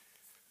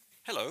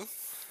Hello.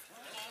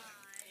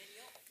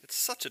 It's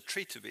such a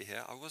treat to be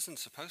here. I wasn't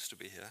supposed to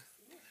be here.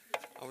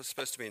 I was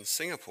supposed to be in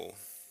Singapore,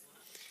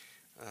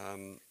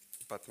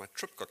 but my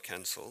trip got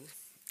cancelled,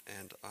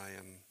 and I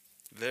am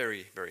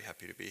very, very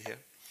happy to be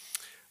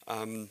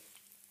here.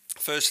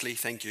 Firstly,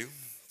 thank you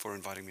for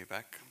inviting me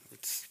back.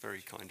 It's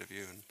very kind of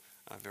you, and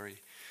I very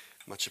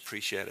much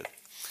appreciate it.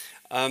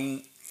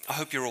 I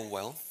hope you're all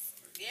well.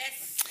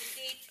 Yes,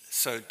 indeed.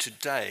 So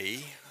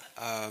today,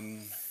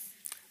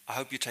 I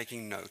hope you're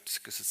taking notes,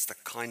 because it's the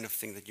kind of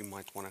thing that you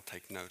might want to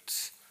take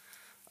notes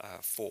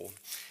for.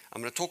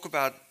 I'm going to talk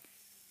about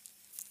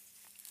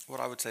what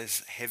I would say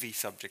is heavy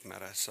subject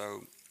matter.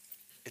 So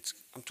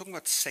I'm talking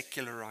about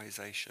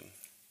secularization.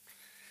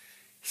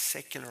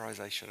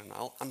 Secularization, and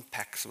I'll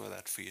unpack some of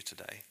that for you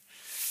today.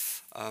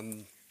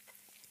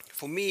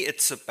 For me,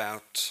 it's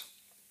about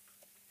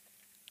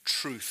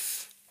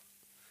truth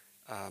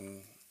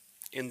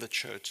in the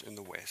church in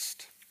the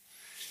West.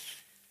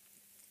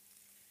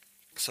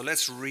 So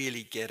let's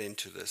really get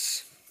into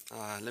this.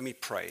 Let me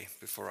pray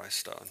before I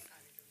start.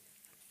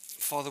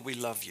 Father, we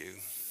love you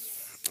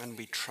and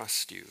we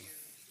trust you.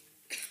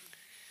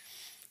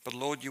 But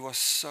Lord, you are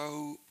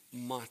so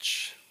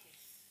much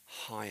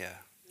higher,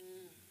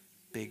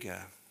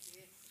 bigger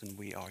than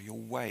we are. Your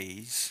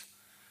ways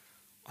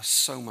are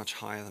so much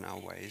higher than our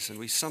ways. And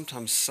we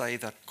sometimes say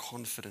that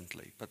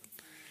confidently, but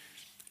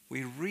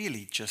we're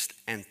really just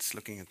ants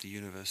looking at the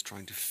universe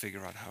trying to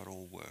figure out how it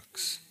all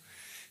works.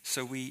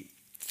 So we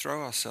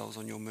throw ourselves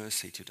on your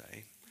mercy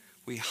today.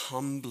 We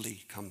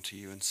humbly come to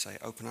you and say,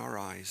 open our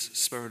eyes,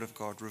 Spirit of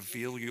God,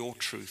 reveal your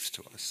truth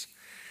to us.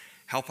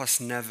 Help us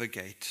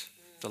navigate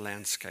the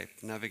landscape,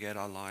 navigate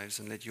our lives,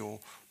 and let your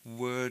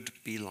word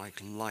be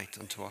like light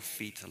unto our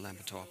feet, a lamp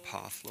unto our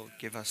path. Lord,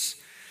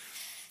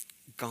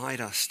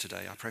 guide us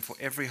today. I pray for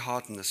every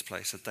heart in this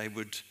place that they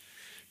would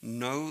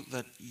know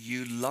that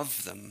you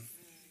love them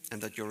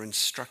and that your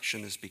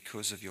instruction is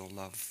because of your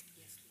love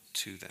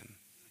to them.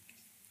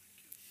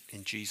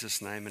 In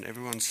Jesus' name, and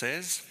everyone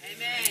says,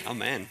 Amen.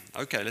 Amen.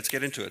 Okay, let's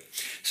get into it.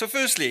 So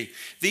firstly,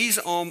 these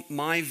are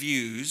my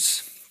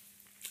views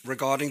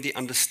regarding the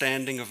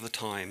understanding of the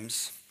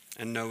times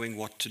and knowing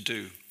what to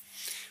do,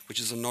 which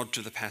is a nod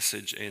to the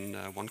passage in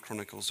 1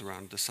 Chronicles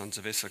around the sons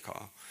of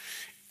Issachar,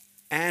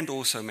 and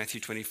also Matthew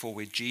 24,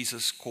 where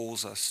Jesus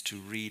calls us to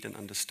read and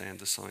understand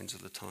the signs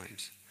of the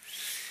times.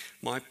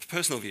 My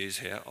personal views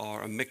here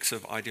are a mix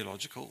of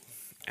ideological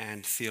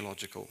and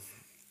theological.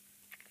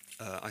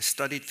 I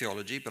studied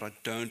theology, but I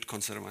don't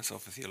consider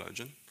myself a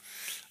theologian.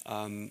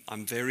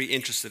 I'm very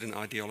interested in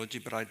ideology,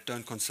 but I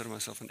don't consider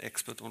myself an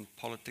expert on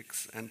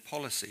politics and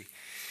policy.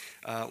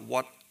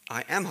 What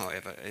I am,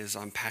 however, is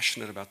I'm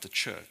passionate about the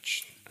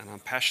church, and I'm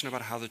passionate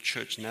about how the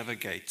church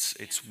navigates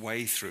its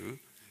way through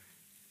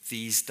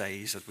these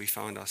days that we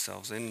find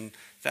ourselves in.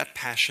 That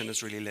passion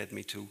has really led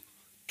me to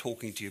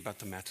talking to you about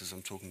the matters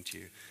I'm talking to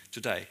you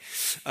today.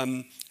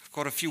 I've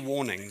got a few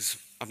warnings.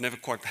 I've never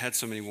quite had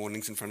so many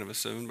warnings in front of a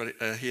sermon, but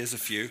here's a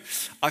few.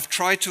 I've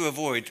tried to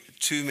avoid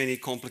too many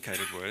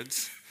complicated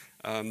words,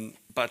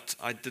 but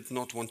I did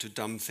not want to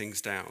dumb things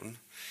down.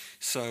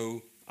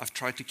 So I've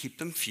tried to keep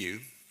them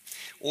few.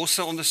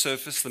 Also, on the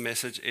surface, the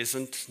message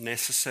isn't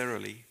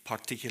necessarily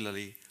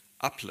particularly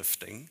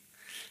uplifting,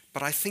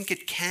 but I think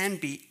it can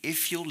be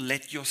if you'll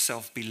let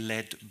yourself be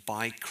led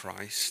by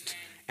Christ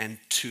and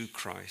to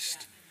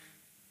Christ.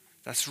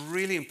 That's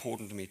really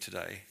important to me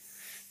today,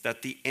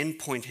 that the end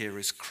point here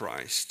is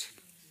Christ.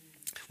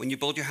 When you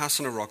build your house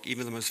on a rock,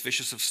 even the most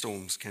vicious of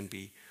storms can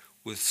be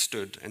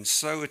withstood. And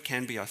so it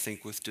can be, I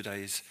think, with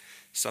today's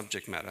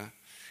subject matter.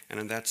 And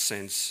in that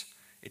sense,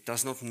 it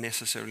does not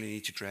necessarily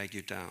need to drag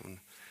you down,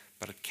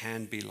 but it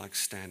can be like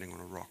standing on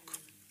a rock.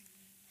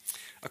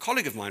 A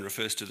colleague of mine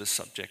refers to this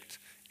subject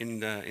in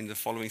the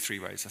following three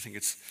ways. I think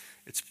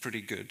it's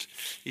pretty good.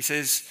 He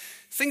says,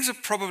 things are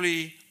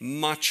probably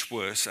much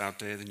worse out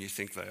there than you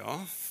think they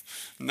are.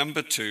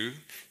 Number two,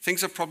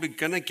 things are probably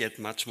going to get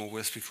much more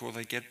worse before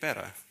they get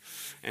better.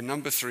 And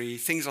number three,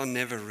 things are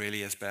never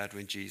really as bad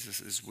when Jesus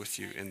is with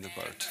you in the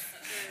boat.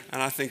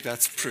 And I think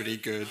that's pretty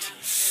good.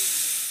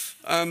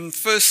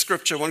 First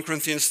scripture, 1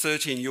 Corinthians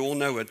 13, you all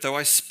know it. Though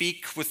I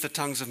speak with the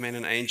tongues of men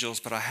and angels,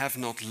 but I have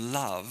not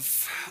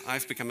love,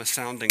 I've become a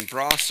sounding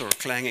brass or a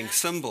clanging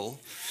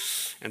cymbal.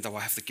 And though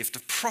I have the gift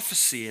of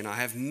prophecy, and I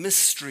have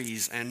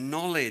mysteries and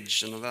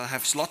knowledge, and I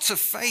have lots of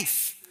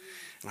faith,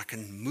 and I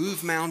can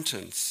move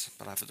mountains,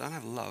 but if I don't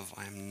have love,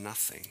 I am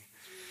nothing.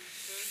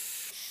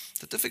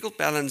 The difficult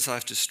balance I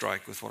have to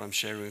strike with what I'm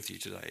sharing with you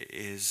today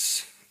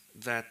is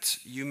that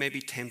you may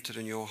be tempted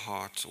in your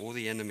heart, or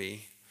the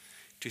enemy,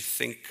 to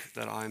think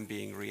that I'm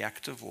being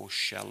reactive or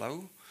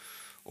shallow,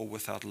 or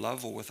without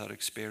love or without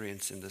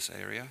experience in this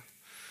area.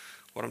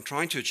 What I'm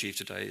trying to achieve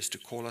today is to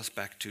call us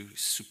back to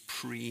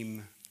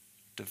supreme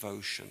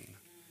devotion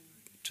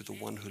to the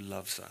one who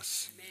loves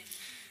us.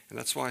 And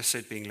that's why I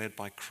said being led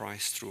by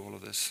Christ through all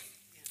of this.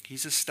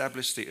 He's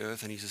established the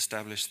earth and he's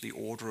established the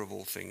order of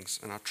all things.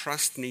 And our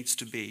trust needs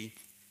to be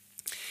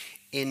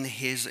in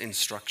his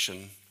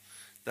instruction,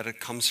 that it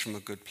comes from a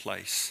good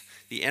place.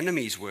 The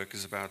enemy's work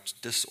is about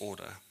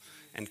disorder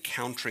and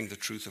countering the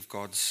truth of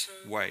God's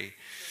way.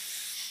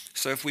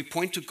 So if we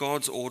point to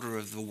God's order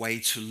of the way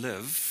to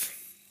live,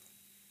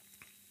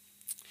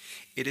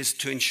 it is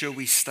to ensure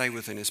we stay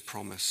within his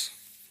promise.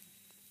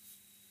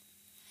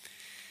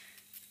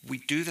 We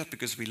do that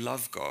because we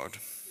love God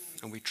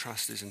and we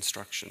trust his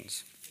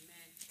instructions.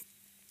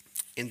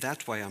 In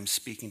that way, I'm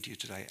speaking to you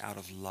today out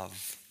of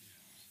love.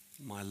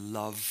 My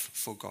love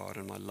for God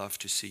and my love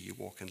to see you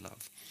walk in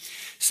love.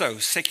 So,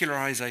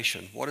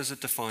 secularization, what is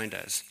it defined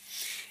as?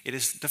 It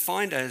is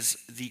defined as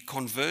the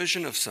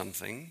conversion of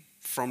something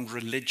from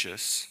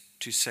religious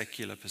to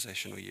secular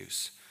possession or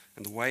use.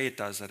 And the way it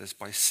does that is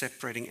by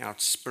separating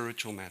out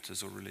spiritual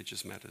matters or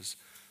religious matters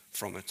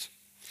from it.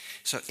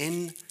 So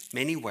in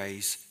many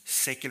ways,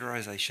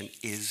 secularization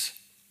is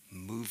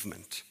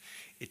movement.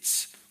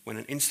 It's when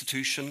an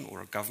institution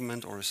or a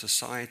government or a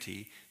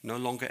society no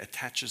longer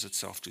attaches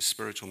itself to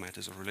spiritual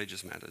matters or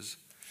religious matters.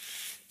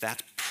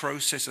 That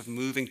process of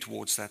moving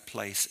towards that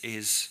place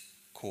is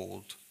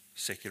called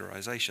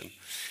secularization.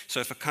 So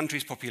if a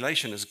country's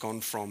population has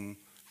gone from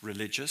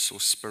religious or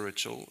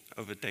spiritual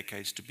over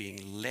decades to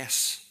being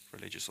less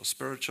religious or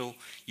spiritual,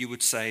 you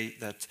would say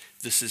that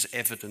this is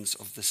evidence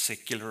of the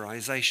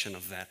secularization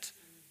of that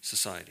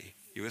society.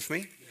 You with me?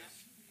 Yes.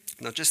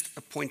 Now, just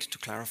a point to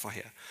clarify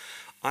here.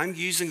 I'm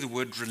using the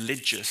word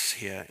religious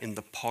here in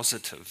the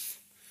positive.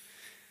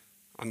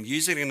 I'm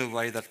using it in a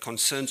way that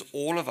concerns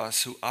all of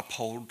us who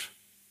uphold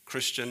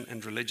Christian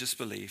and religious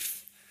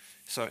belief,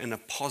 so in a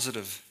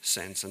positive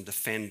sense, and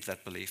defend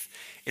that belief.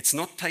 It's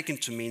not taken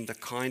to mean the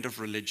kind of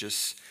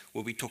religious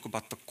where we talk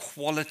about the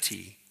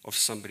quality of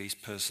somebody's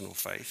personal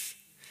faith.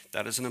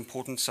 That is an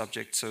important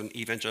subject. So in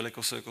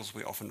evangelical circles,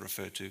 we often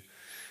refer to,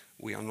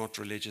 we are not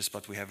religious,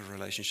 but we have a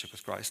relationship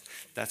with Christ.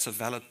 That's a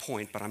valid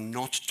point, but I'm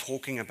not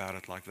talking about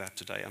it like that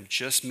today. I'm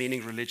just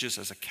meaning religious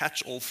as a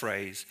catch-all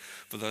phrase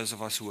for those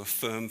of us who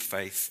affirm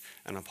faith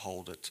and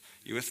uphold it.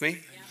 You with me?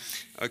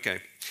 Yeah.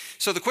 Okay.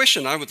 So the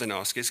question I would then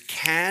ask is,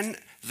 can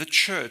the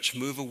church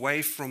move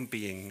away from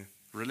being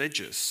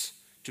religious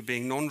to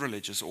being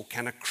non-religious, or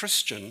can a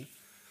Christian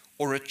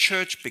or a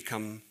church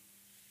become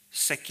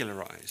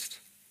secularized?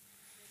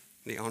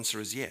 The answer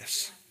is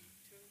yes.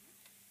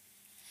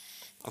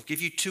 I'll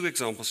give you two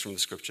examples from the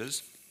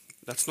scriptures.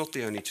 That's not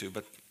the only two,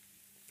 but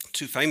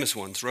two famous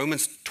ones.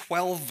 Romans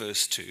 12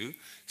 verse 2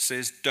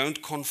 says,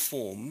 don't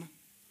conform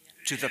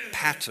to the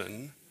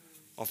pattern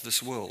of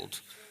this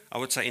world. I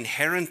would say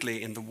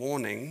inherently in the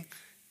warning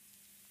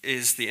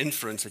is the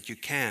inference that you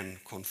can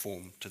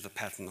conform to the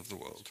pattern of the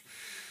world.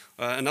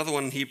 Another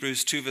one,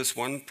 Hebrews 2 verse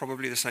 1,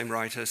 probably the same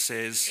writer,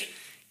 says,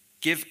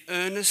 give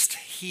earnest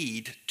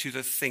heed to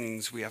the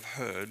things we have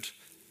heard,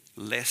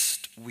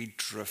 lest we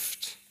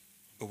drift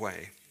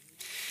away.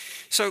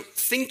 So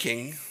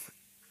thinking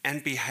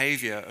and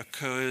behavior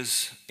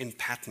occurs in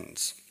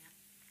patterns.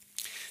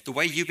 The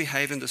way you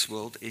behave in this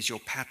world is your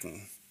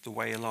pattern. The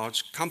way a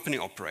large company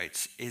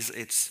operates is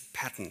its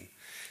pattern.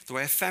 The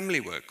way a family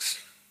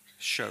works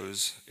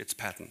shows its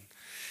pattern.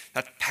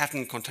 That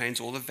pattern contains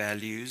all the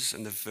values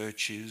and the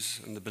virtues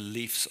and the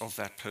beliefs of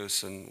that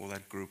person or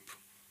that group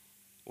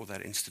or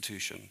that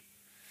institution.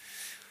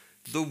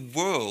 The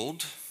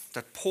world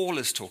that Paul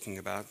is talking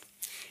about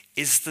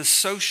is the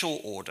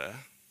social order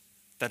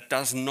that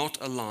does not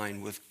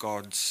align with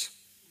God's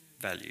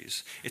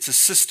values. It's a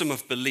system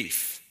of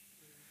belief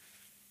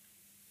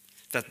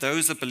that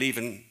those that believe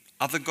in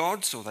other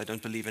gods or they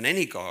don't believe in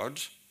any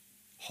God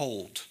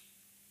hold.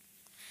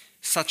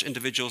 Such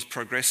individuals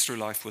progress through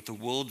life with a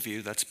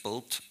worldview that's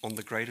built on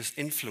the greatest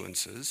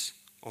influences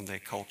on their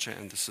culture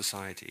and the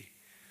society,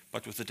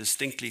 but with a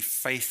distinctly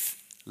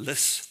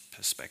faithless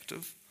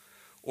perspective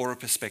or a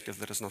perspective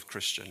that is not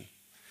Christian.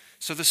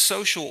 So the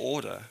social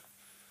order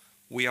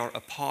we are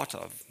a part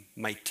of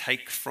may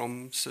take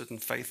from certain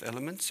faith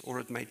elements, or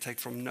it may take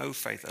from no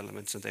faith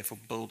elements and therefore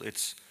build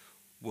its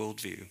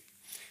worldview.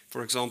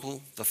 For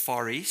example, the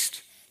Far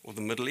East or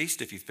the Middle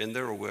East, if you've been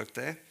there or worked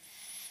there,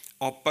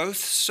 are both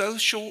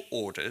social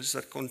orders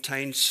that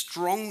contain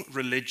strong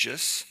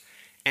religious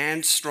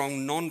and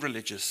strong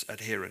non-religious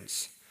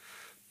adherents.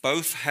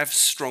 Both have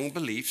strong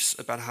beliefs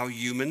about how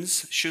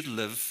humans should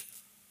live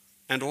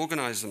and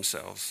organize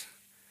themselves.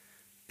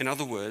 In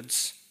other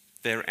words,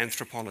 their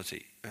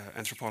anthropology.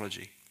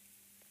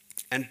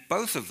 And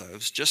both of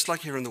those, just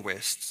like here in the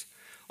West,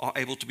 are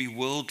able to be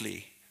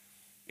worldly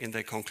in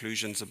their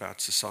conclusions about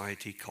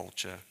society,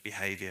 culture,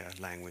 behavior,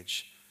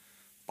 language,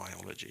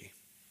 biology.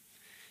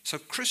 So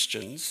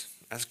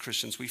as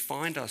Christians, we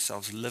find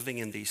ourselves living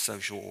in these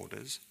social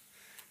orders,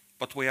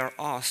 but we are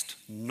asked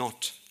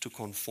not to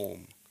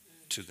conform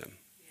to them.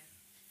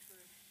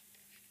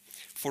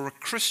 For a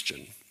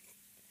Christian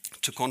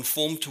to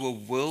conform to a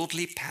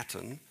worldly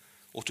pattern,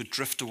 or to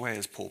drift away,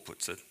 as Paul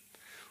puts it,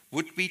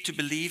 would be to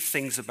believe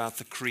things about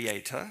the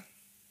Creator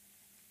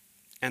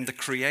and the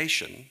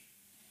creation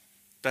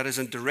that is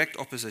in direct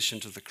opposition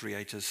to the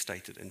Creator's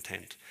stated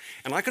intent.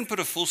 And I can put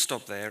a full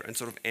stop there and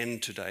sort of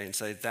end today and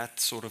say that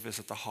sort of is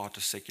at the heart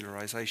of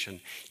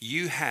secularization.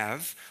 You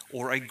have,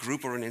 or a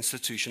group or an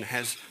institution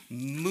has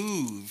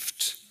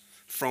moved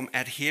from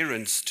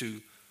adherence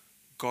to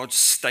God's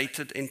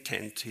stated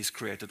intent, his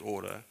created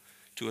order,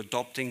 to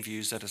adopting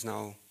views that is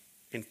now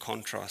in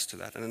contrast to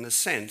that. And in a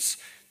sense,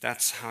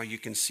 that's how you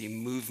can see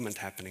movement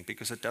happening,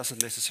 because it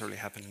doesn't necessarily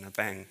happen in a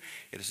bang.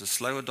 It is a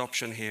slow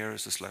adoption here,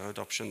 it's a slow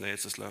adoption there,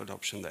 it's a slow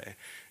adoption there.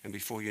 And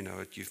before you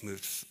know it, you've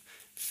moved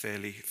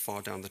fairly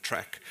far down the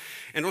track.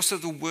 And also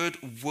the word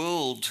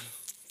world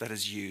that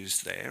is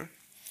used there.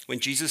 When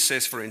Jesus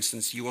says, for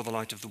instance, you are the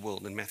light of the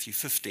world in Matthew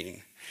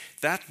 15,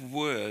 that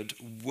word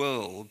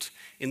world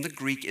in the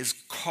Greek is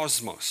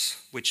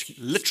cosmos, which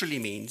literally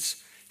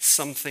means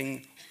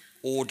something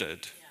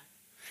ordered.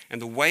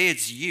 And the way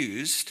it's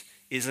used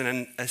is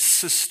in a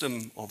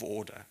system of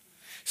order.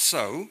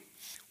 So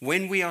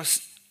when we are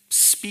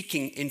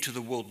speaking into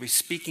the world, we're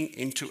speaking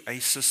into a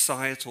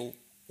societal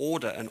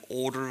order, an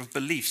order of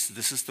beliefs.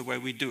 This is the way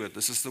we do it.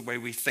 This is the way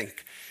we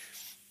think.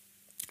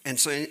 And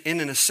so in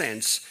a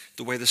sense,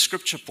 the way the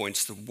scripture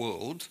points the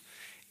world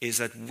is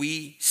that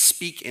we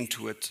speak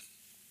into it,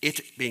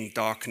 it being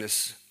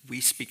darkness, we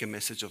speak a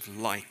message of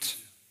light.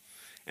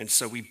 And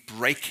so we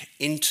break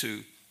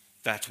into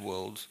that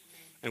world,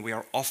 and we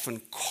are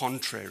often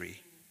contrary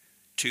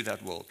to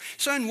that world.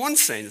 So in one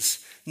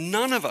sense,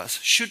 none of us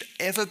should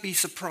ever be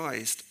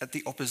surprised at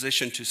the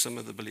opposition to some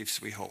of the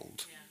beliefs we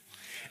hold.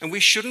 And we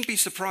shouldn't be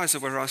surprised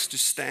that we're asked to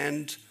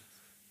stand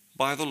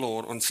by the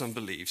Lord on some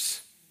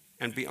beliefs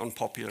and be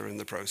unpopular in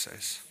the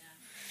process.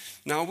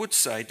 Now, I would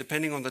say,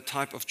 depending on the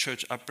type of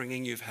church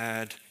upbringing you've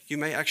had, you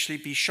may actually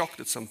be shocked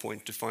at some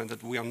point to find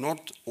that we are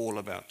not all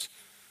about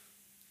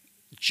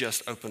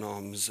just open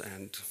arms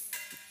and,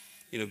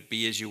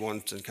 be as you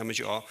want and come as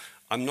you are.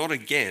 I'm not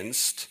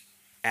against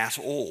at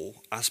all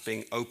us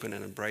being open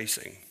and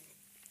embracing.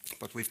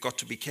 But we've got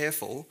to be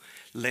careful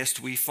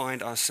lest we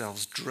find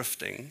ourselves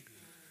drifting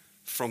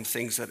from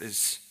things that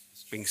is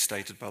being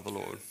stated by the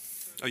Lord.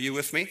 Are you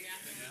with me?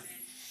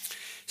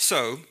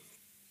 So,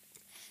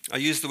 I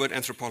use the word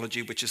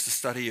anthropology, which is the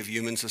study of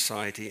human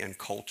society and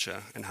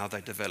culture and how they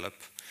develop.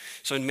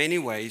 So in many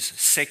ways,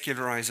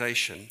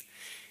 secularization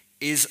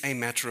is a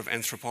matter of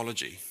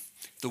anthropology.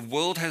 The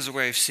world has a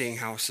way of seeing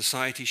how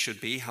society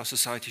should be, how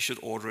society should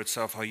order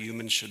itself, how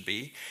humans should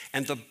be.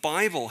 And the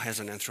Bible has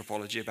an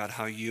anthropology about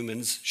how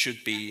humans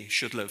should be,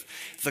 should live.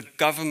 The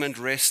government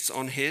rests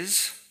on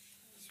his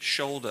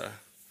shoulder.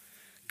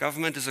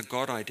 Government is a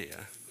God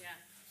idea,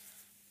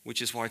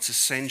 which is why it's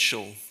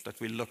essential that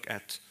we look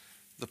at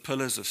the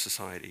pillars of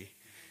society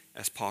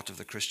as part of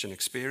the Christian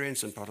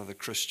experience and part of the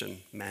Christian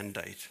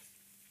mandate.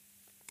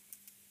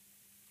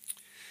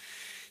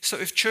 So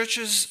if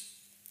churches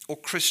or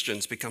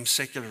Christians become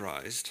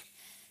secularized,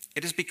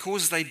 it is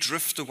because they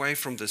drift away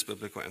from this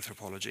biblical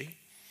anthropology.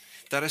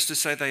 That is to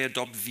say, they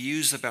adopt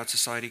views about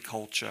society,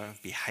 culture,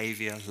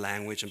 behavior,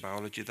 language, and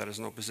biology that is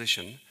in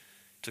opposition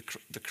to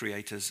the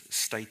Creator's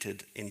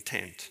stated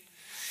intent.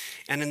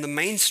 And in the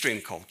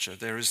mainstream culture,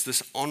 there is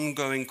this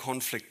ongoing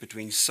conflict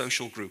between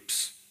social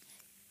groups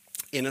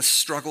in a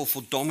struggle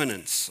for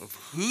dominance of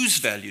whose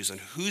values and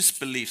whose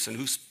beliefs and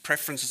whose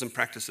preferences and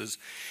practices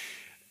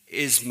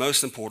is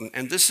most important.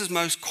 And this is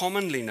most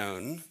commonly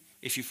known,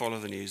 if you follow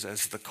the news,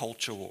 as the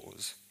culture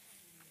wars.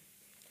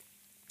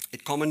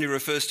 It commonly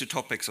refers to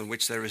topics on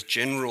which there is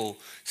general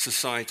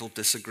societal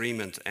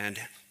disagreement and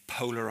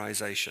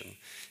polarization.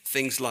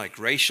 Things like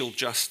racial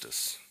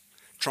justice,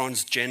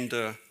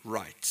 transgender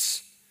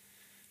rights,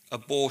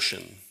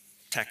 abortion,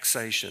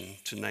 taxation,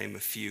 to name a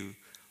few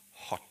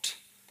hot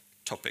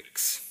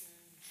topics.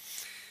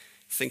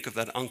 Think of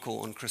that uncle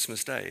on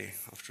Christmas Day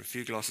after a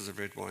few glasses of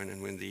red wine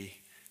and when the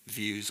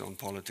views on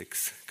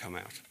politics come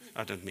out.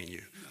 I don't mean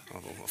you,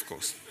 Arvel, of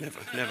course. Never,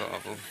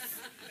 Arvel.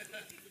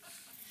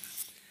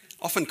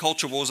 Often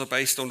culture wars are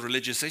based on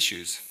religious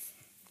issues,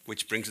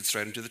 which brings it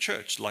straight into the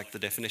church, like the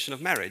definition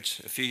of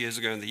marriage. A few years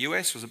ago in the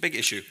US was a big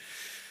issue.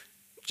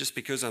 Just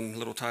because I'm a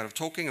little tired of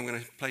talking, I'm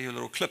going to play you a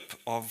little clip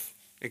of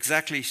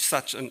exactly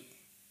such an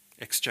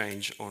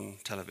exchange on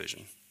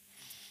television.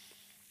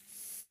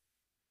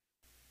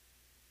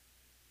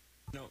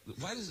 No,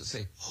 why does it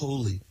say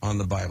holy on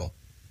the Bible?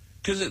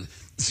 Because,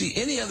 see,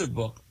 any other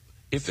book,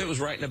 if it was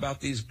writing about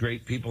these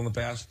great people in the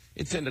past,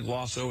 it tended to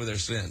gloss over their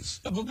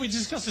sins. But we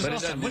discussed this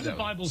last time. When the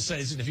Bible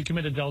says that if you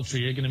commit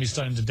adultery, you're going to be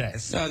stoned to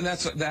death. And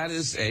that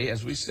is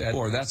as we said,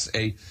 or that's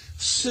a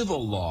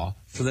civil law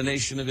for the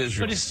nation of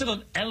Israel. But it's still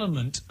an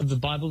element of the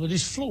Bible that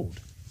is flawed.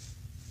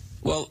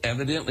 Well,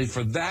 evidently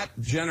for that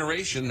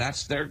generation,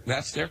 that's their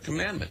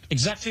commandment.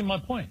 Exactly my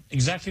point.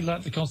 Exactly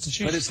like the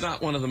Constitution. But it's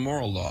not one of the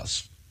moral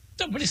laws.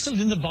 No, but it's still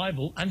in the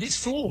Bible, and it's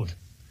flawed.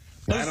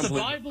 Both the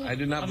Bible I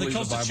do not and the believe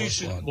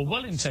Constitution the Bible is were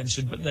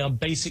well-intentioned, but they are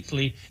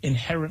basically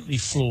inherently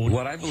flawed.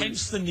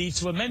 Hence the need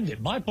to amend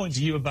it. My point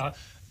to you about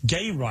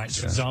gay rights,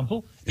 for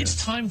example,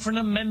 it's time for an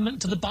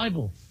amendment to the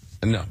Bible.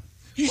 No.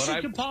 You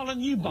should compile a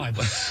new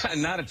Bible.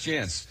 Not a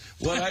chance.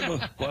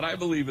 What I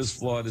believe is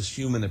flawed is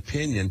human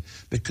opinion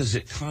because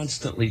it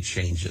constantly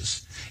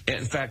changes.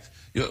 In fact,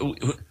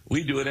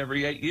 we do it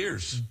every 8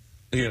 years.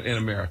 In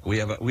America,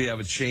 we have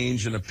a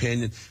change in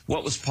opinion.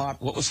 What was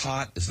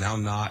hot is now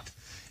not,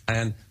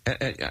 and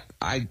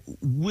I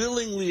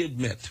willingly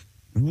admit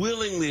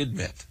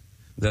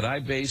that I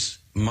base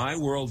my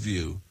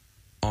worldview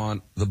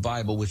on the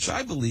Bible, which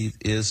I believe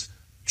is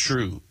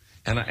true.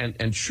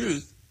 And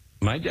truth,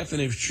 my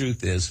definition of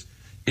truth is,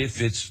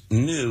 if it's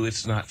new,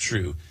 it's not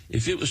true.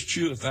 If it was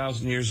true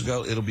 1,000 years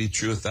ago, it'll be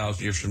true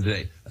 1,000 years from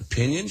today.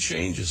 Opinion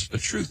changes, but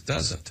truth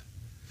doesn't.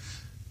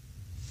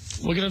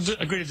 We're going to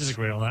agree to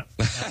disagree on that.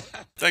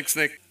 Thanks,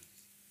 Nick.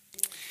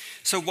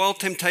 So while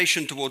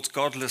temptation towards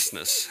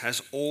godlessness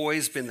has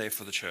always been there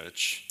for the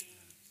church,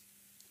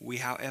 we,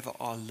 however,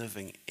 are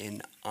living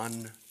in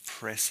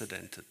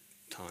unprecedented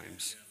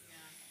times.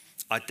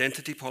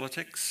 Identity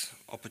politics,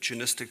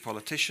 opportunistic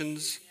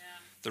politicians,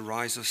 the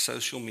rise of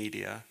social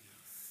media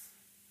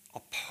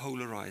are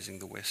polarizing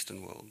the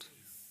Western world,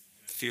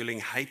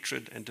 fueling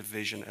hatred and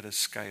division at a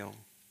scale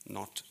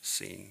not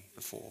seen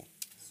before.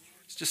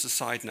 It's just a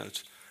side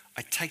note.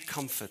 I take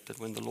comfort that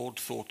when the Lord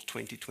thought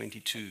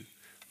 2022,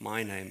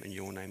 my name and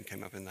your name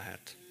came up in the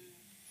hat.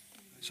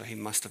 So he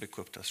must have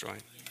equipped us,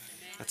 right?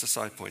 That's a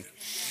side point.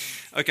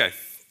 Okay.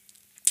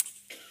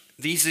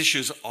 These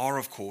issues are,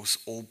 of course,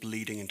 all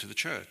bleeding into the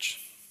church.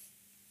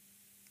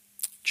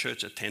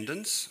 Church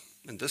attendance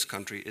in this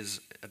country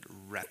is at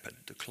rapid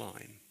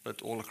decline,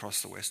 but all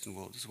across the Western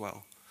world as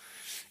well.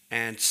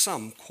 And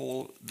some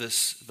call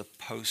this the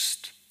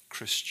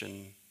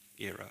post-Christian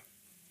era,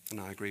 and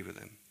I agree with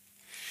them.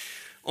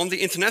 On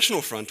the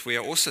international front, we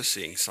are also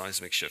seeing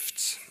seismic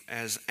shifts.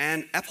 As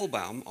Anne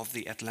Applebaum of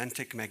The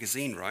Atlantic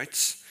magazine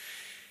writes,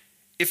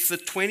 if the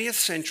 20th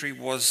century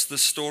was the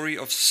story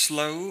of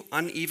slow,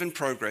 uneven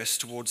progress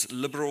towards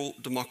liberal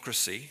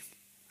democracy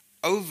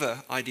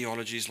over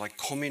ideologies like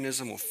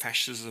communism or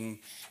fascism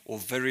or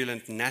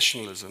virulent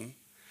nationalism,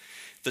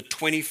 the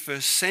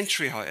 21st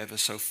century, however,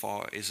 so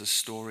far is a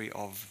story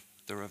of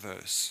the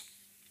reverse.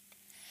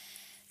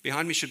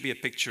 Behind me should be a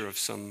picture of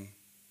some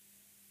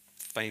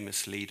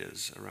famous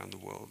leaders around the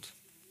world.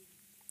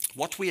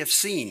 What we have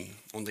seen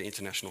on the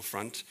international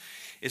front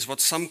is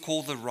what some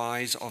call the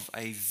rise of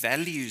a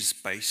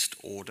values-based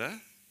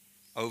order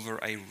over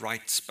a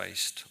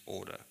rights-based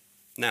order.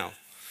 Now,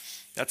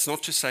 that's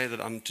not to say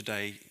that I'm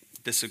today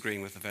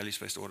disagreeing with the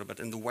values-based order, but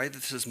in the way that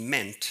this is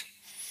meant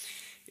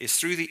is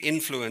through the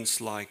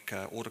influence like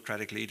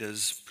autocratic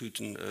leaders,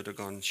 Putin,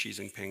 Erdogan, Xi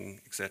Jinping,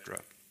 etc.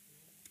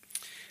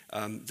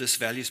 This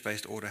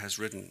values-based order has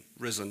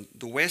risen.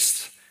 The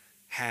West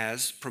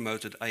has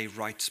promoted a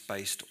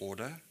rights-based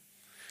order,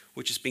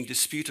 which is being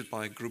disputed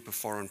by a group of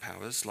foreign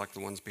powers, like the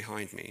ones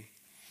behind me,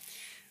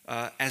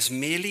 as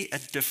merely a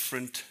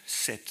different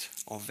set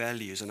of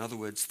values. In other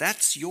words,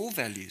 that's your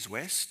values,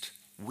 West.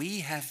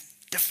 We have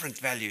different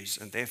values,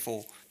 and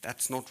therefore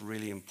that's not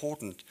really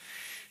important.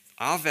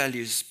 Our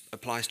values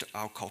applies to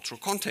our cultural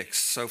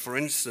context. So, for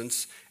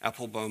instance,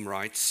 Applebaum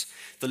writes,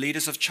 the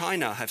leaders of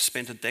China have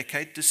spent a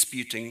decade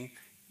disputing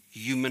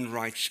human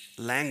rights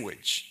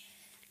language,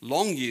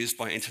 long used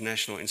by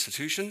international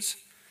institutions,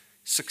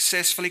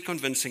 successfully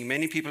convincing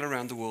many people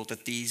around the world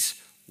that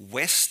these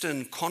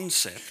Western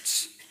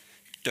concepts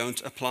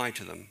don't apply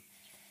to them.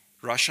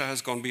 Russia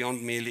has gone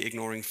beyond merely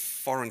ignoring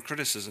foreign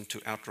criticism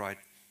to outright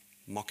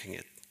mocking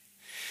it.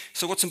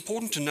 So what's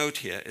important to note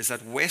here is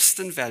that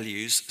Western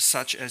values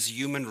such as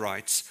human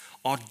rights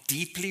are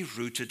deeply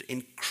rooted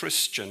in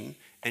Christian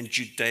and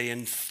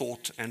Judean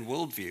thought and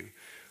worldview.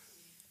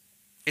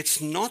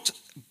 It's not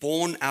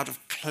born out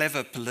of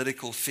clever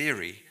political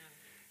theory.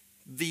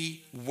 The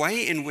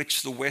way in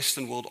which the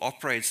Western world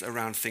operates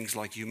around things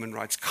like human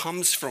rights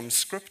comes from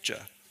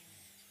Scripture.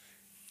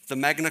 The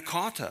Magna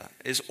Carta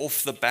is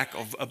off the back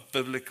of a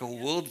biblical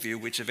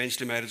worldview, which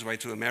eventually made its way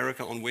to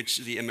America, on which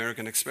the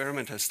American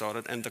experiment has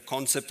started. And the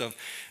concept of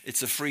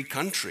it's a free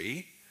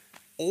country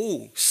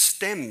all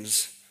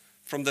stems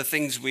from the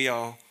things we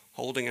are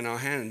holding in our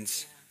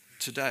hands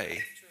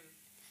today.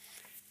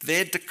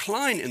 Their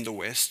decline in the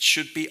West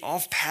should be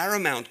of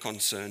paramount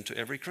concern to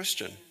every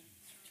Christian.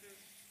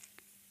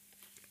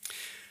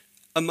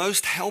 A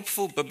most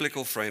helpful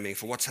biblical framing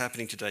for what's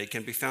happening today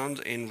can be found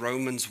in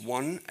Romans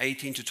 1,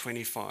 18 to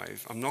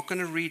 25. I'm not going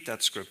to read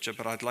that scripture,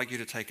 but I'd like you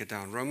to take it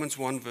down. Romans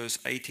 1, verse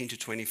 18 to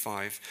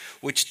 25,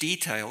 which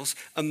details,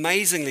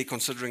 amazingly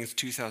considering it's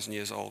 2,000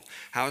 years old,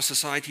 how a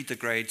society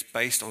degrades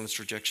based on its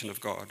rejection of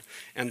God.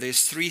 And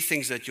there's three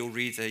things that you'll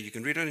read there. You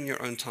can read it in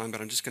your own time,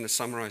 but I'm just going to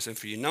summarize them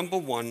for you. Number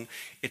one,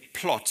 it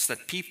plots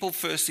that people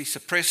firstly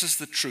suppresses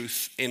the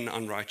truth in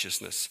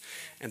unrighteousness.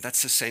 And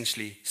that's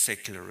essentially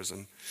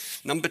secularism.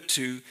 Number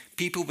two,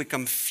 people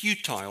become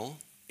futile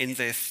in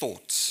their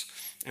thoughts.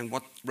 And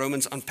what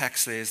Romans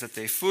unpacks there is that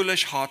their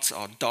foolish hearts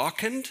are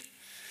darkened,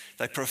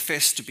 they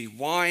profess to be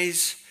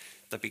wise,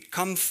 they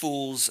become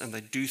fools, and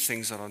they do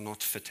things that are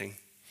not fitting.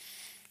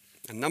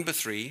 And number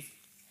three,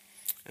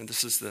 and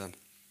this is the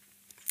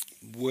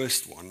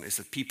worst one, is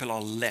that people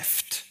are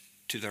left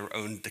to their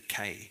own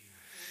decay.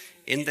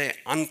 In their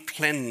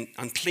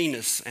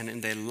uncleanness and in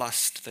their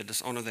lust, they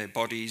dishonor their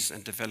bodies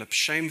and develop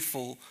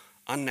shameful,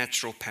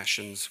 unnatural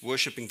passions,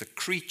 worshipping the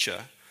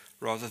creature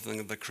rather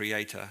than the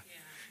creator.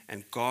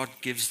 And God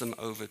gives them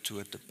over to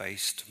a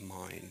debased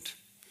mind.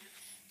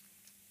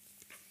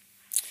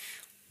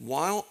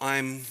 While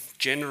I'm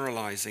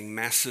generalizing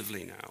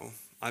massively now,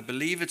 I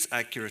believe it's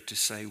accurate to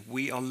say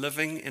we are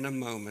living in a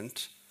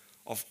moment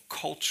of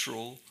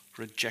cultural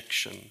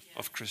rejection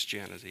of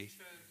Christianity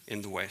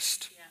in the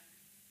West.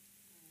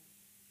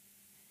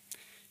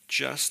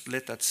 Just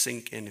let that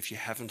sink in if you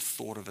haven't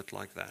thought of it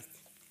like that.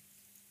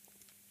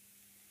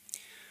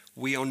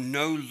 We are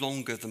no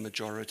longer the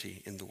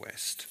majority in the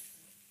West.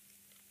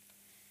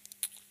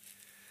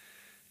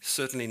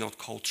 Certainly not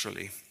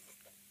culturally.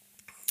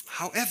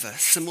 However,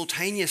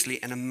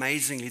 simultaneously and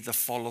amazingly, the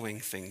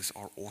following things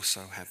are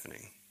also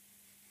happening.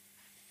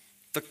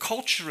 The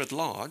culture at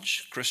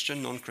large,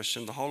 Christian,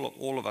 non-Christian,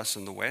 all of us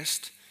in the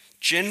West,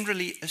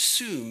 generally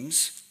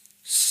assumes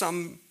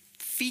some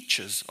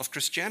features of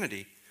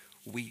Christianity.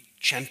 We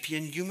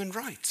champion human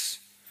rights.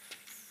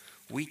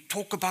 We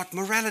talk about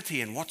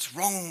morality and what's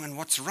wrong and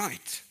what's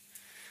right.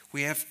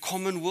 We have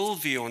common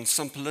worldview on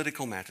some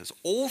political matters.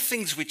 All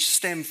things which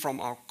stem from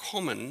our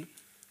common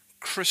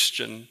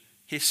Christian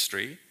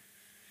history.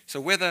 So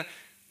whether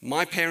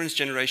my parents'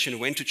 generation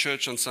went to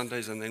church on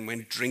Sundays and then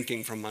went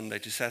drinking from Monday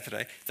to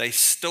Saturday, they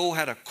still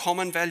had a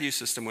common value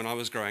system when I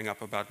was growing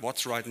up about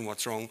what's right and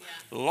what's wrong.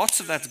 Lots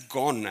of that's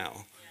gone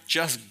now,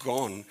 just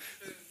gone.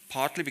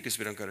 Partly because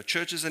we don't go to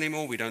churches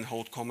anymore, we don't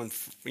hold common,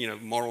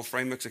 moral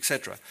frameworks,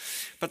 etc.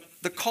 But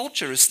the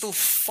culture is still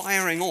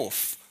firing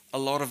off a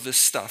lot of this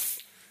stuff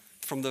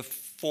from the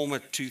former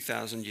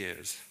 2,000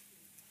 years.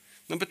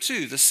 Number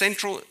two,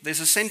 there's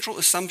a central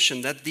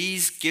assumption that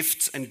these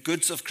gifts and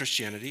goods of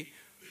Christianity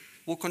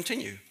will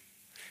continue.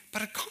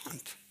 But it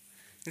can't.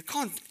 It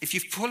can't. If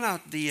you pull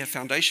out the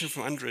foundation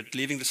from under it,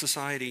 leaving the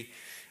society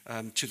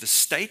to the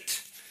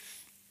state,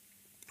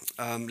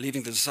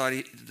 leaving the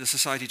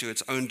society to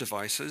its own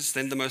devices,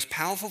 then the most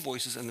powerful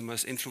voices and the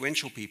most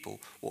influential people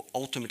will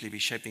ultimately be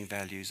shaping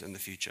values in the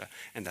future.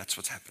 And that's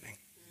what's happening.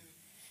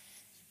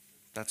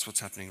 That's what's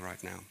happening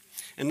right now.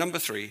 And number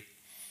three,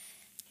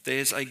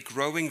 there's a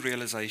growing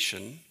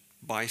realization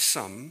by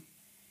some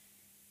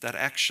that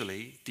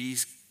actually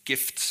these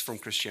gifts from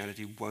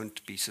Christianity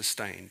won't be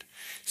sustained.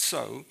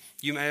 So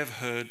you may have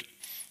heard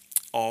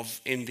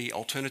of in the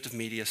alternative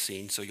media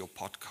scene, so your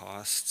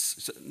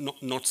podcasts,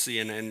 not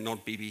CNN,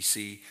 not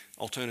BBC,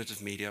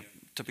 alternative media,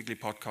 typically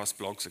podcasts,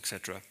 blogs,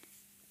 etc.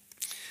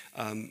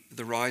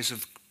 The rise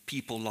of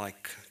people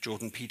like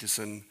Jordan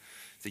Peterson,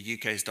 the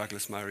UK's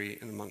Douglas Murray,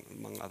 and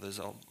among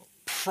others, are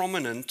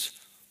prominent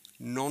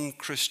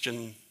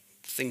non-Christian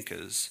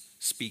thinkers,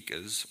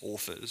 speakers,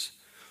 authors,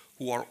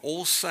 who are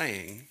all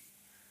saying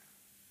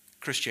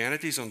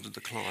Christianity is on the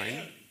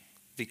decline,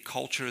 the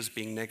culture is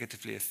being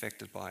negatively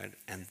affected by it,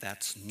 and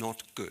that's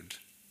not good.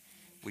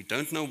 We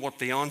don't know what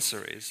the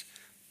answer is,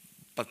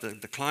 but the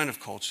decline of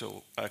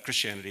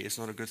Christianity is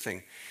not a good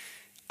thing.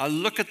 I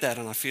look at that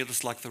and I feel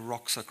it's like the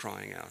rocks are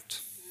crying out.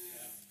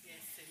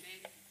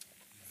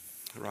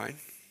 Right?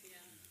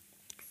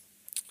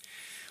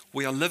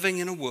 We are living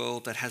in a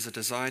world that has a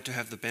desire to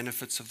have the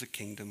benefits of the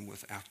kingdom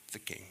without the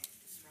king.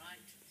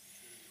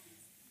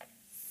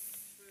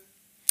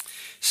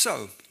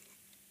 So,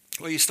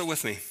 are you still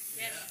with me?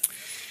 Yes.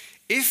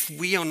 If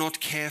we are not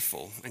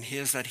careful, and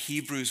here's that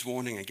Hebrews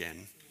warning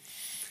again,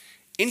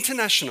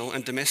 international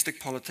and domestic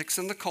politics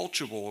and the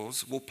culture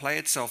wars will play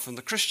itself in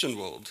the Christian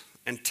world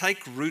and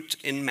take root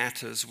in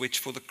matters which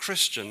for the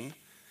Christian,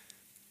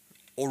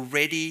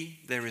 already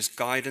there is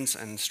guidance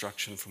and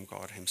instruction from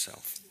God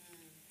himself.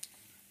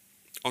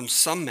 On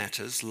some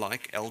matters,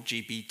 like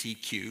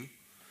LGBTQ,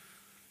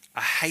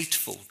 a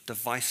hateful,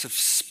 divisive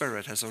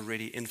spirit has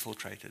already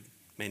infiltrated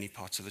many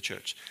parts of the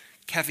church.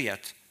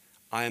 Caveat,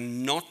 I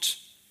am not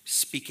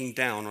speaking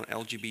down on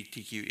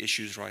LGBTQ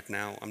issues right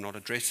now. I'm not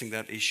addressing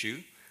that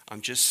issue.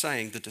 I'm just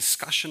saying the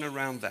discussion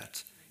around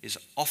that is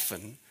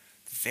often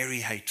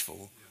very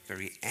hateful,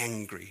 very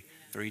angry,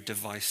 very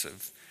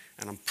divisive.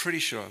 And I'm pretty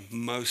sure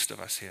most of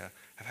us here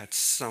have had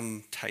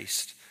some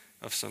taste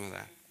of some of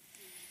that.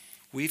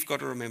 We've got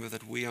to remember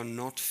that we are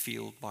not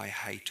fueled by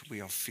hate. We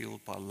are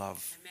fueled by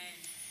love. Amen.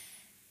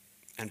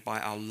 And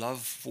by our love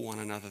for one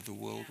another, the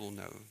world will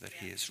know that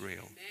he is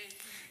real. Amen.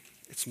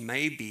 It's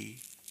maybe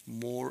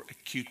more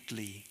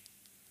acutely,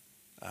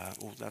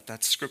 or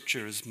that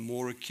scripture is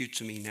more acute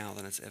to me now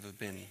than it's ever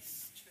been.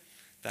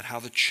 That how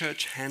the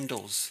church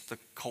handles the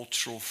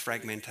cultural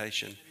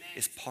fragmentation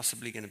is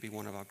possibly going to be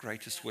one of our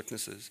greatest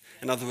witnesses.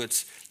 In other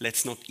words,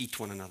 let's not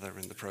eat one another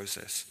in the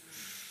process.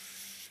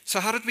 So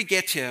how did we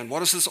get here, and what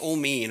does this all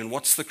mean, and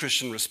what's the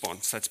Christian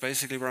response? That's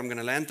basically where I'm going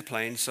to land the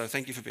plane, so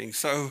thank you for being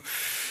so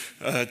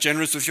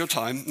generous with your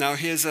time. Now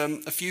here's a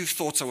few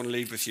thoughts I want to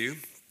leave with you.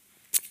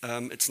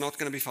 It's not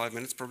going to be 5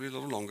 minutes, probably a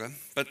little longer,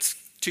 but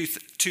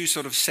two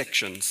sort of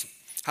sections.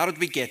 How did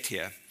we get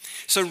here?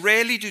 So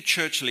rarely do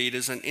church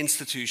leaders and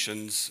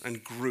institutions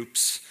and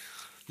groups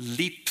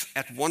leap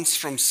at once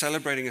from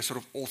celebrating a sort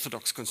of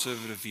orthodox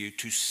conservative view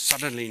to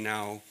suddenly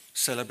now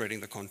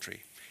celebrating the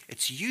contrary.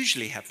 It's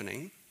usually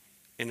happening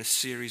in a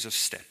series of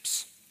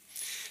steps.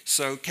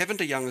 So Kevin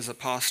DeYoung is a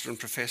pastor and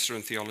professor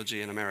in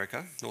theology in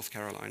America, North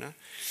Carolina,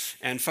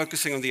 and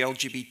focusing on the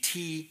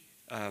LGBT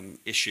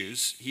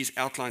issues, he's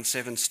outlined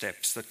 7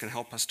 steps that can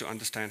help us to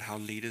understand how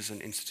leaders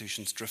and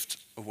institutions drift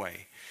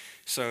away.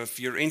 So if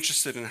you're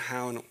interested in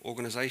how an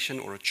organization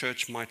or a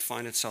church might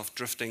find itself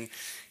drifting,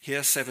 here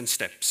are 7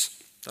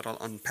 steps that I'll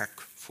unpack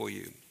for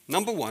you.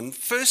 Number 1,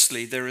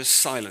 firstly, there is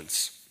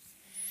silence.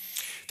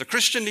 The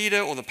Christian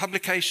leader or the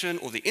publication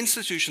or the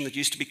institution that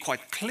used to be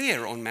quite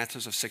clear on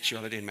matters of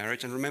sexuality and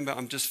marriage, and remember,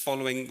 I'm just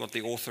following what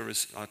the author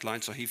has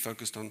outlined, so he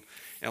focused on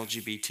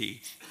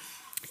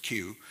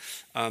LGBTQ.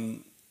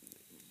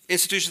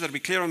 Institutions that will be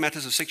clear on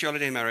matters of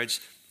sexuality and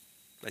marriage,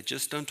 they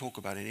just don't talk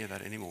about any of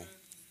that anymore.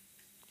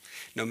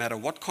 No matter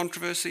what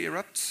controversy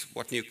erupts,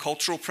 what new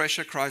cultural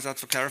pressure cries out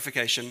for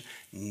clarification,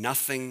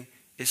 nothing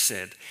is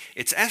said.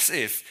 It's as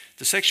if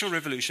the sexual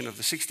revolution of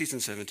the 60s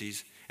and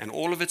 70s and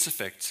all of its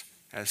effects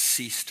has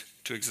ceased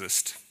to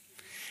exist.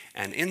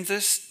 And in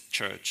this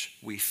church,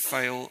 we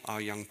fail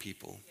our young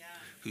people,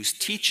 whose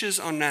teachers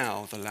are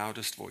now the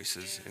loudest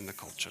voices in the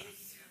culture.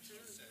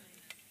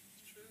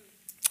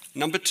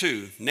 Number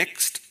 2,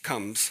 next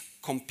comes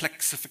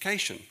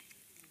complexification.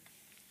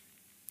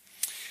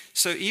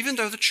 So even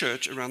though the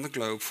church around the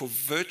globe for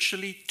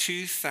virtually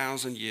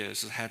 2,000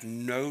 years has had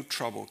no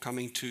trouble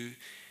coming to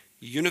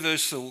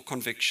universal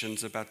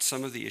convictions about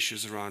some of the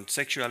issues around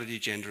sexuality,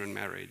 gender, and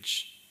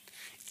marriage,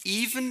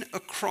 even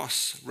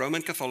across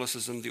Roman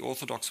Catholicism, the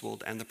Orthodox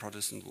world, and the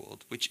Protestant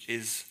world, which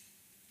is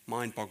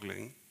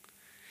mind-boggling,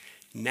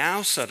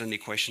 now suddenly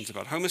questions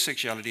about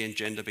homosexuality and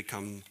gender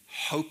become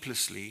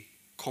hopelessly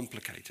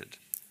complicated.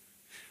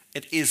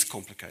 It is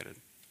complicated.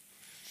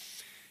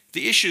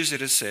 The issues,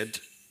 it is said,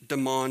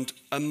 demand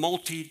a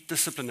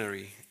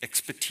multidisciplinary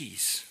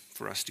expertise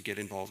for us to get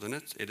involved in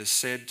it. It is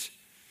said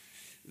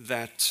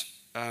that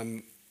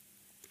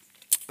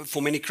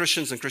for many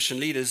Christians and Christian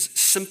leaders,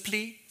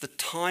 simply the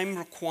time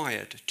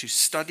required to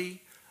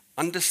study,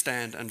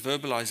 understand, and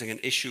verbalizing an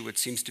issue which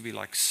seems to be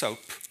like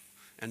soap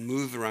and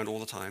move around all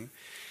the time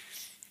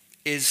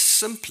is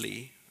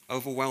simply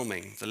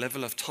overwhelming. The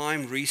level of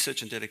time,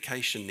 research, and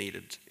dedication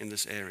needed in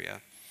this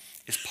area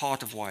is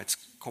part of why it's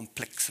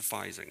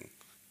complexifying.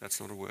 That's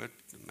not a word,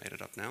 I made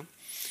it up now.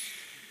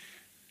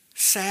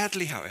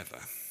 Sadly, however,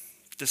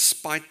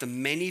 despite the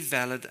many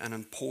valid and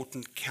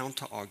important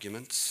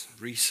counter-arguments,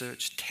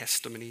 research,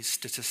 testimonies,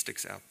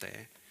 statistics out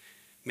there,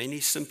 many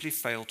simply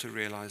fail to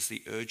realize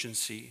the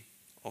urgency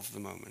of the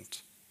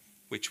moment,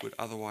 which would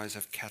otherwise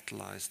have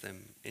catalyzed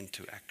them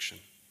into action.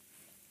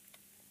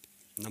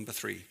 Number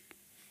 3,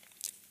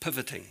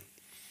 pivoting.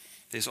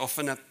 There's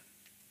often an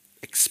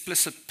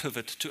explicit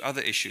pivot to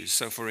other issues.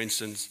 So for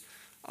instance,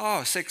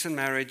 sex and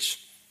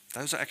marriage,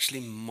 those are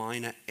actually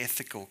minor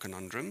ethical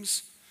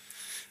conundrums.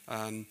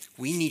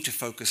 We need to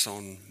focus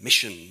on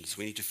missions.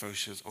 We need to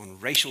focus on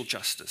racial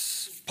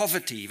justice,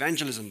 poverty,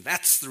 evangelism.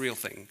 That's the real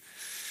thing.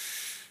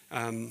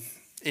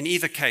 In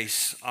either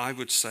case, I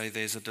would say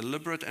there's a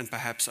deliberate and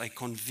perhaps a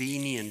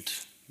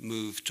convenient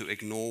move to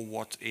ignore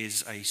what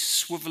is a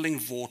swiveling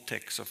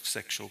vortex of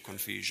sexual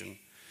confusion,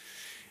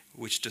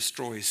 which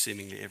destroys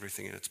seemingly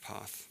everything in its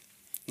path.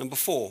 Number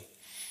 4,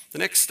 the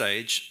next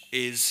stage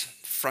is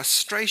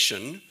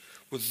frustration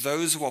with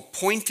those who are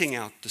pointing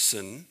out the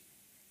sin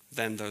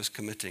than those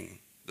committing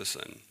the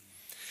sin.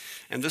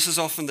 And this is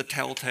often the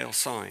telltale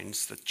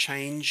signs that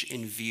change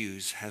in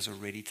views has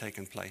already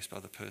taken place by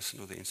the person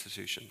or the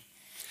institution.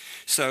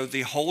 So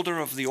the holder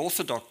of the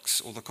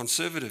orthodox or the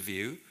conservative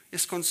view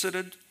is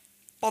considered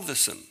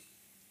bothersome,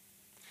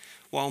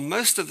 while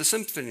most of the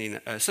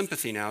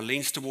sympathy now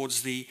leans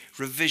towards the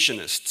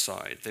revisionist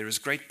side. There is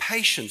great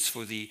patience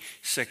for the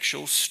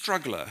sexual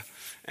struggler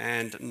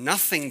and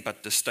nothing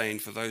but disdain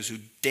for those who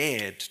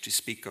dared to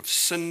speak of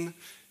sin,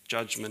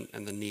 judgment,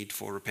 and the need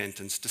for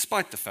repentance,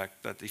 despite the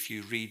fact that if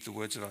you read the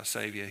words of our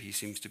Savior, he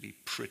seems to be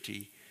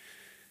pretty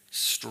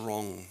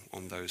strong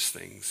on those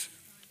things.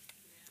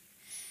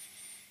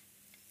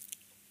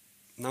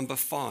 Number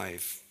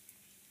 5,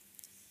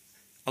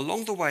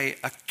 along the way,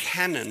 a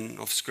canon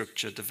of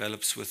Scripture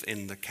develops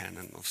within the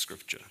canon of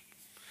Scripture.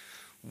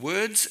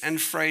 Words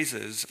and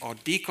phrases are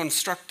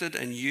deconstructed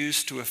and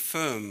used to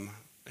affirm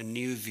a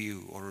new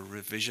view or a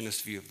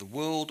revisionist view of the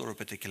world or a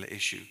particular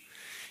issue.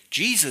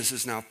 Jesus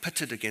is now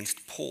pitted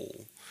against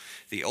Paul.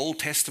 The Old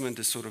Testament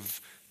is sort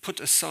of put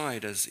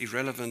aside as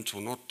irrelevant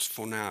or not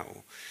for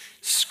now.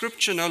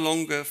 Scripture no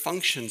longer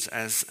functions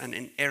as an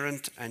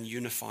inerrant and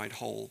unified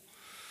whole.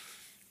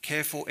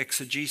 Careful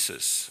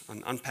exegesis,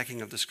 an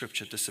unpacking of the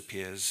Scripture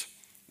disappears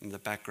in the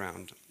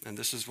background. And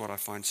this is what I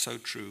find so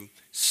true.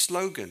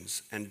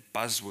 Slogans and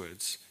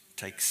buzzwords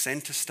take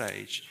center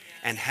stage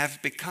and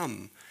have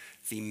become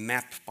the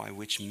map by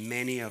which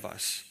many of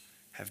us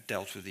have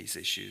dealt with these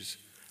issues.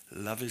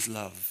 Love is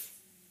love.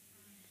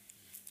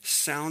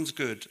 Sounds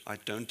good, I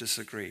don't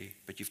disagree,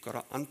 but you've got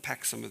to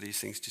unpack some of these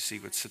things to see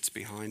what sits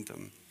behind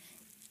them.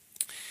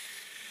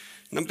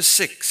 Number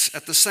 6,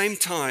 at the same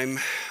time,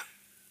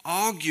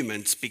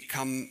 arguments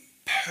become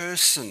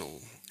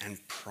personal and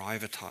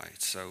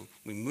privatized. So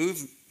we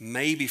move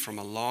maybe from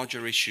a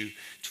larger issue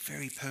to a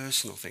very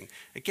personal thing.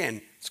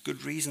 Again, it's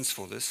good reasons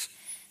for this,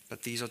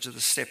 but these are just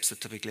the steps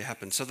that typically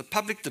happen. So the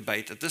public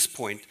debate at this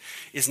point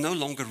is no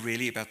longer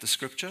really about the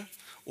Scripture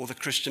or the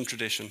Christian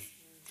tradition.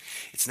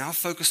 It's now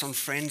focused on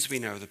friends we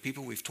know, the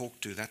people we've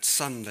talked to, that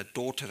son, that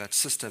daughter, that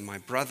sister, my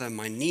brother,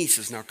 my niece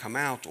has now come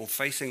out or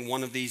facing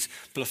one of these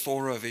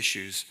plethora of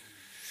issues.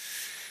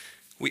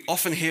 We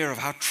often hear of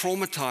how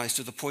traumatized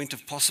to the point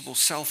of possible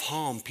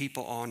self-harm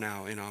people are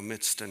now in our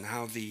midst, and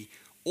how the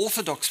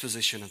orthodox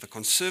position of the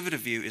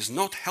conservative view is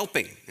not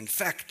helping. In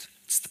fact,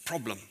 it's the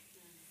problem.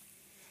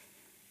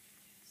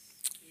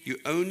 You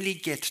only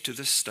get to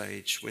this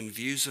stage when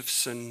views of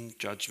sin,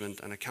 judgment,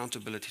 and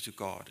accountability to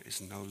God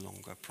is no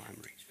longer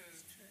primary.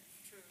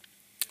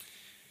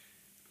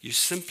 You're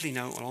simply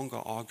no longer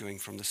arguing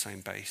from the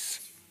same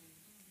base.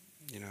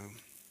 You know,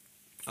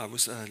 I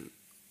was,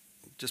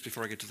 just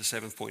before I get to the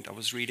seventh point, I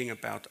was reading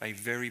about a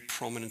very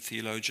prominent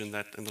theologian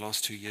that in the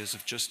last 2 years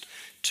have just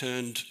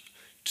turned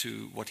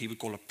to what he would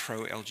call a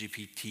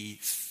pro-LGBT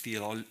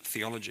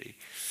theology.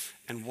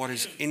 And what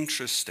is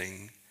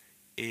interesting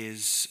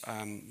is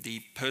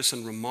the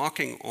person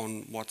remarking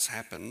on what's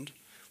happened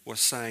was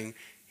saying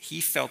he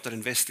felt that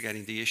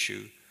investigating the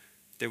issue,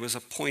 there was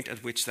a point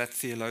at which that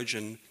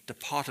theologian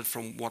departed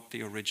from what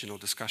the original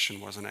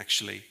discussion was and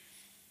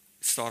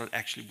started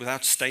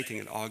without stating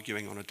it,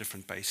 arguing on a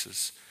different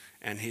basis.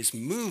 And his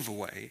move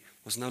away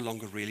was no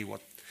longer really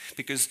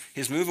because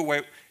his move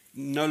away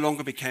no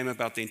longer became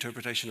about the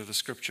interpretation of the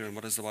scripture and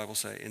what does the Bible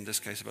say, in this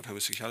case about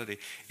homosexuality.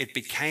 It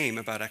became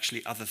about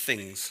actually other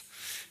things.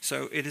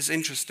 So it is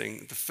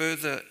interesting. The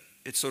further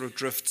it sort of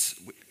drifts,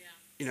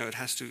 you know, it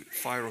has to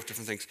fire off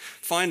different things.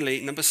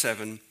 Finally, number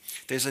 7,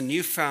 there's a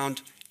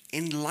newfound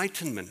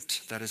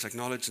enlightenment that is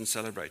acknowledged and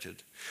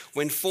celebrated.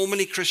 When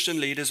formerly Christian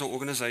leaders or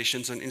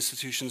organizations and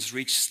institutions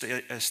reach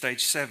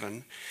stage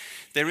 7,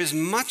 there is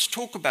much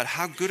talk about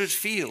how good it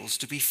feels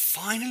to be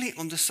finally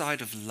on the side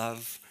of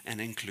love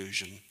and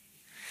inclusion.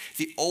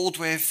 The old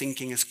way of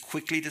thinking is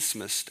quickly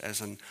dismissed as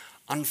an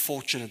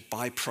unfortunate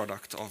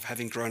byproduct of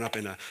having grown up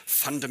in a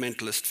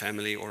fundamentalist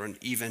family or an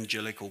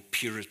evangelical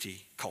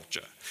purity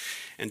culture.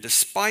 And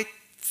despite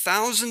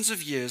thousands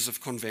of years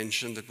of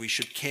convention that we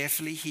should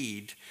carefully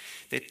heed,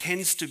 there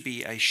tends to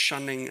be a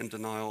shunning and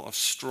denial of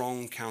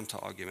strong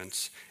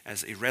counter-arguments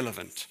as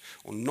irrelevant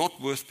or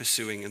not worth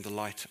pursuing in the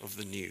light of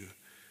the new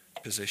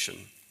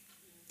position.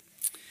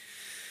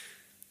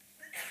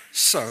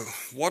 So,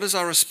 what is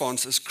our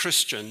response as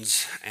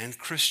Christians and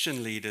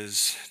Christian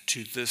leaders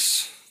to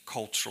this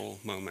cultural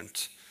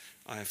moment?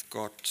 I've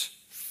got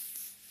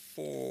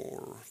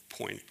 4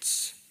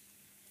 points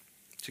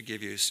to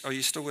give you. Are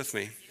you still with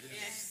me?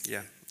 Yes.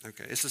 Yeah,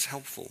 okay. Is this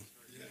helpful?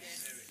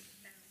 Yes.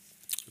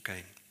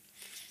 Okay.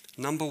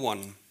 Number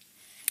 1,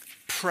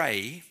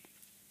 pray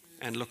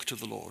and look to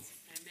the Lord.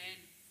 Amen.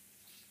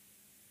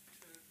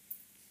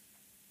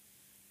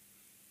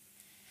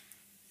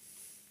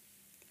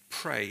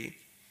 Pray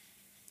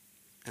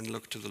and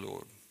look to the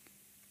Lord.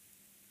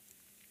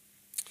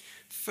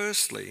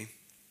 Firstly,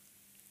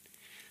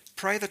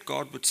 pray that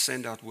God would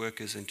send out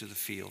workers into the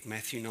field.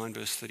 Matthew 9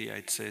 verse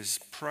 38 says,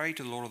 pray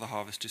to the Lord of the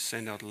harvest to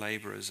send out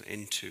laborers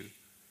into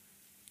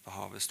the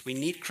harvest. We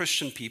need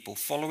Christian people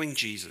following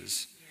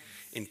Jesus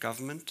in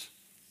government,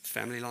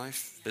 family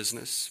life,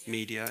 business,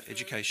 media,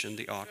 education,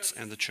 the arts,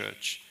 and the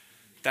church.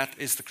 That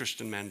is the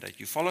Christian mandate.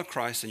 You follow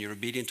Christ and you're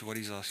obedient to what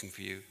he's asking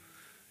for you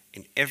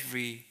in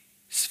every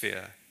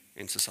sphere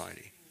in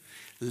society.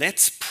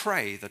 Let's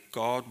pray that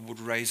God would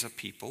raise up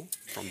people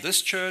from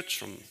this church,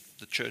 from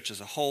the church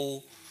as a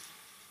whole,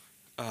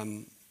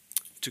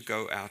 to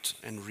go out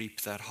and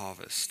reap that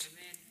harvest.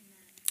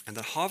 And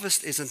the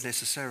harvest isn't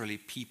necessarily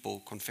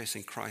people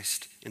confessing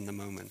Christ in the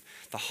moment.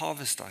 The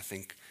harvest, I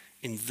think,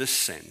 in this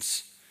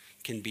sense,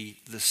 can be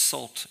the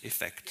salt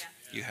effect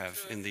you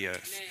have in the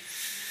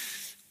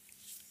earth.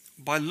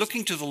 By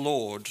looking to the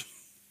Lord,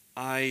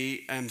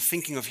 I am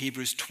thinking of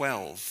Hebrews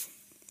 12.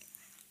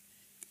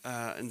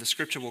 And the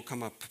scripture will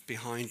come up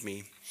behind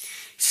me.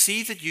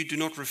 See that you do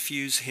not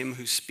refuse him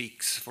who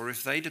speaks, for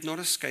if they did not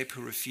escape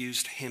who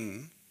refused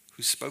him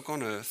who spoke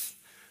on earth,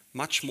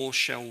 much more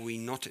shall we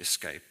not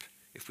escape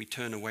if we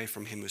turn away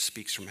from him who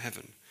speaks from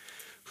heaven,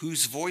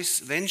 whose voice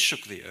then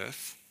shook the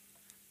earth,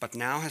 but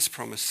now has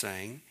promised,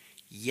 saying,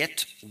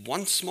 yet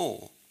once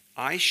more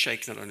I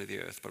shake not only the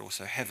earth, but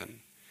also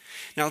heaven.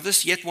 Now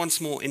this yet once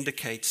more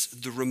indicates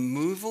the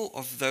removal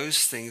of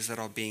those things that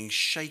are being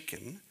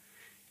shaken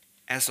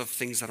as of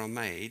things that are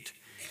made,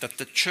 that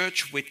the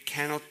church which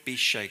cannot be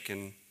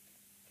shaken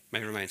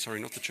may remain. Sorry,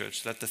 not the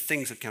church, that the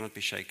things that cannot be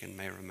shaken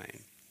may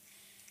remain.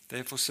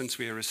 Therefore, since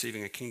we are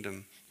receiving a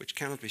kingdom which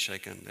cannot be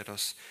shaken, let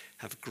us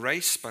have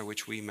grace by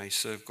which we may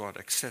serve God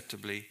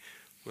acceptably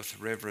with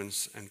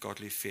reverence and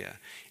godly fear.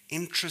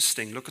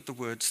 Interesting, look at the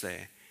words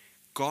there.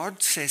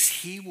 God says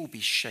he will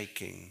be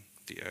shaking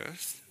the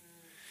earth.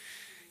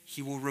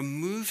 He will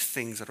remove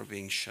things that are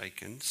being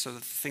shaken so that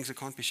the things that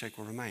can't be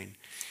shaken will remain.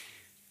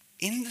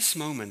 In this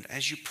moment,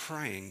 as you're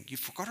praying,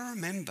 you've got to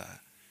remember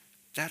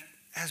that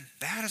as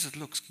bad as it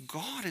looks,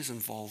 God is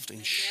involved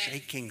in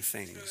shaking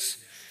things.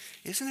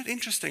 Isn't it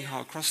interesting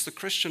how across the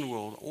Christian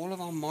world, all of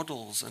our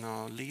models and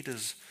our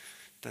leaders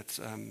that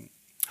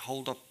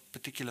hold up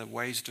particular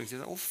ways of doing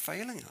things, they're all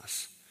failing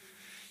us.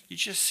 You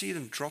just see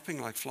them dropping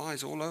like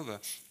flies all over.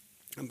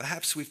 And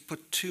perhaps we've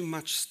put too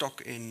much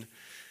stock in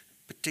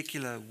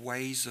particular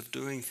ways of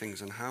doing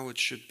things and how it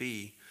should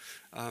be.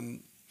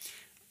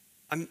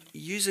 I'm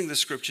using the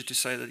scripture to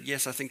say that,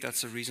 yes, I think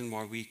that's a reason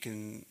why we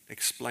can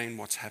explain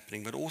what's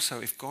happening. But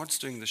also, if God's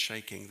doing the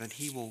shaking, then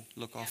he will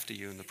look after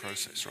you in the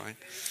process, right?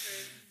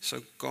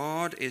 So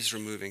God is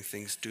removing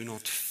things. Do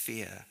not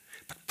fear,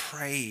 but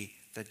pray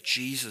that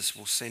Jesus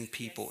will send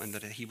people and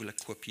that he will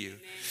equip you.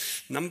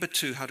 Number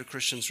 2, how do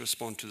Christians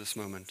respond to this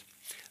moment?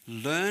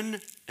 Learn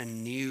a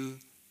new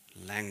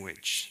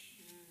language.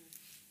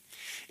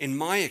 In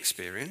my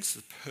experience,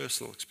 the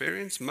personal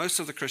experience, most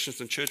of the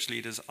Christians and church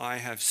leaders I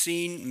have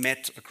seen,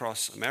 met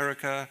across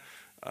America,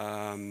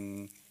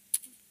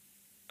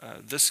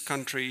 this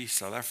country,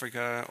 South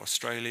Africa,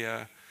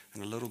 Australia,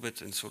 and a little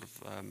bit in sort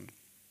of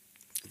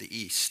the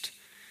East,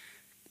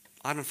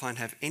 I don't find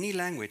have any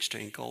language to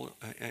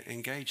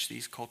engage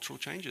these cultural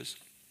changes.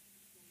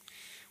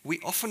 We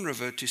often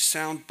revert to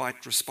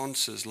soundbite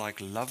responses like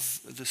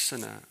love the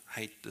sinner,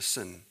 hate the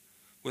sin,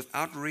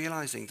 without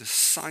realizing the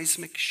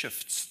seismic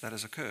shifts that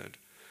has occurred.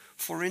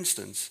 For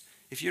instance,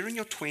 if you're in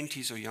your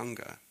 20s or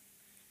younger,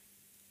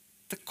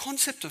 the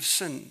concept of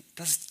sin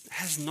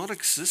has not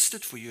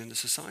existed for you in the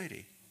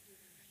society.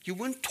 You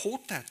weren't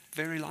taught that,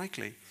 very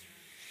likely.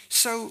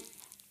 So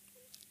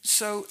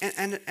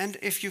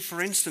if you,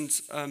 for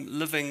instance,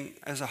 living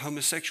as a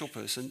homosexual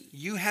person,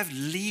 you have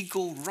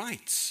legal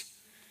rights.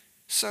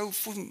 So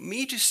for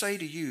me to say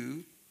to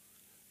you,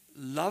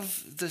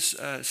 love this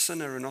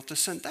sinner and not the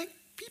sin,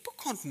 people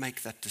can't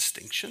make that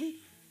distinction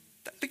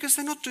because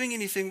they're not doing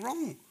anything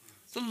wrong.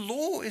 The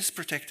law is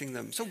protecting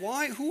them. So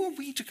who are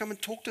we to come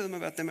and talk to them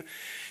about them?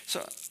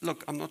 So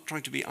look, I'm not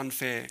trying to be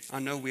unfair. I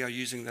know we are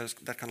using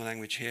that kind of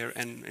language here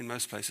and in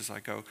most places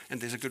I go,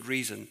 and there's a good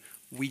reason.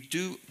 We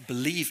do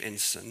believe in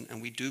sin,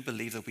 and we do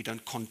believe that we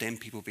don't condemn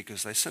people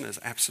because they're sinners,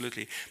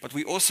 absolutely. But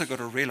we also got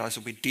to realize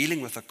that we're dealing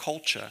with a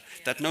culture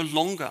that no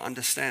longer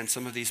understands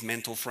some of these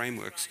mental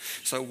frameworks.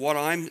 So what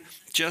I'm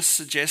just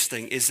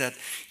suggesting is that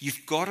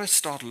you've got to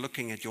start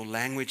looking at your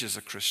language as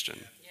a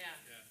Christian.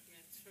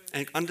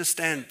 And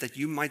understand that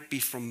you might be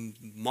from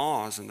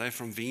Mars and they're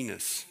from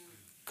Venus,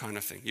 kind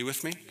of thing. You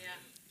with me?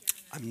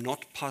 I'm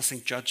not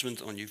passing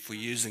judgment on you for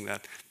using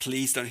that.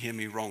 Please don't hear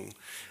me wrong.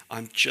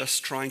 I'm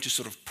just trying to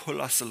sort of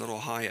pull us a little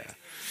higher.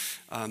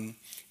 And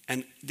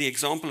the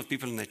example of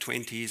people in their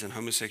 20s and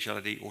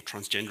homosexuality or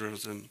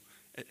transgenderism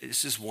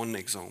is just one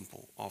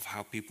example of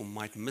how people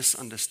might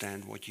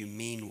misunderstand what you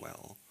mean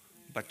well,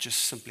 but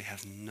just simply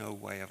have no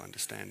way of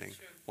understanding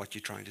what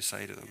you're trying to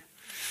say to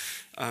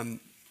them.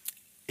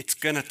 It's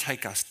going to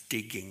take us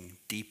digging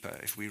deeper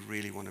if we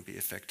really want to be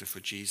effective for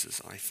Jesus,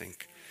 I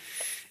think.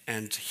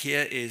 And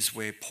here is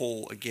where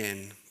Paul,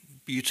 again,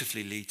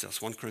 beautifully leads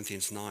us. 1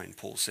 Corinthians 9,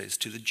 Paul says,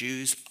 to the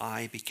Jews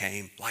I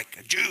became like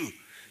a Jew,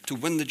 to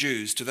win the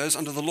Jews. To those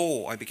under the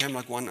law, I became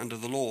like one under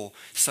the law,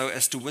 so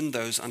as to win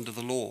those under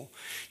the law.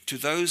 To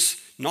those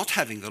not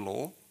having the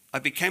law, I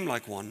became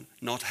like one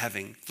not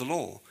having the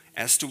law,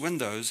 as to win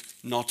those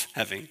not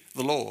having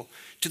the law.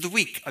 To the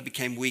weak, I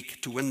became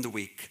weak to win the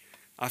weak.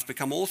 I've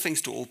become all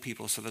things to all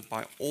people, so that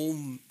by all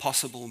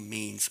possible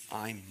means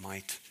I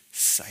might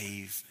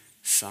save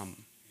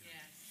some.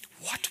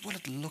 What will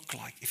it look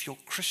like if your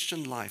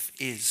Christian life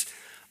is,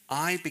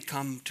 I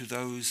become to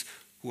those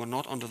who are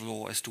not under the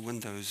law as to win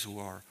those who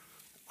are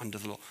under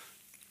the law?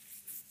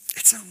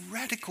 It's a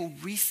radical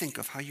rethink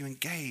of how you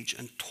engage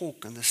and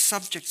talk and the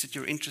subjects that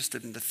you're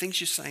interested in, the things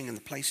you're saying and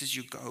the places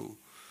you go.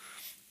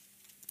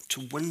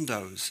 To win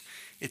those.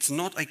 It's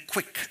not a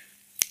quick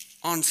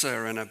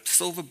answer and a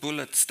silver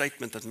bullet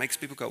statement that makes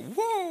people go,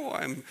 whoa,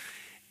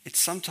 it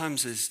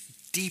sometimes is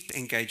deep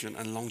engagement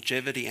and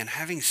longevity and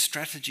having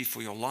strategy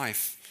for your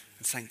life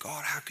and saying,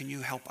 God, how can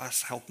you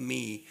help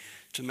me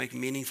to make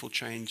meaningful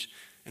change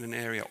in an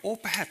area? Or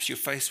perhaps you're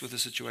faced with a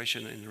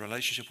situation in a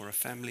relationship or a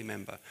family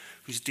member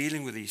who's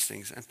dealing with these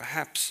things, and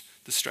perhaps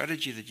the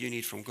strategy that you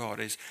need from God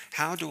is,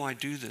 how do I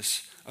do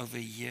this over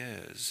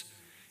years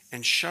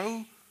and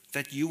show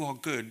that you are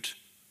good?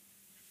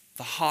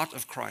 The heart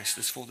of Christ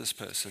is for this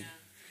person,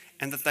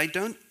 and that they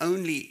don't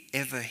only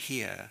ever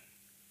hear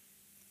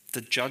the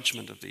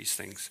judgment of these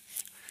things.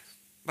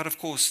 But of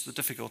course, the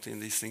difficulty in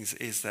these things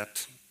is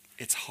that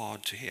it's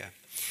hard to hear.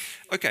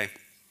 Okay,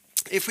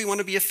 if we want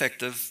to be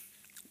effective,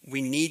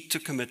 we need to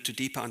commit to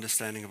deeper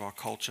understanding of our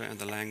culture and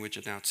the language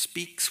it now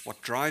speaks,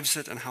 what drives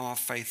it, and how our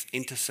faith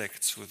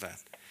intersects with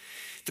that.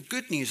 The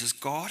good news is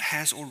God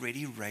has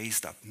already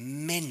raised up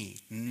many,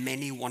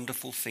 many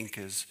wonderful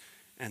thinkers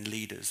and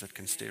leaders that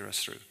can steer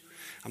us through.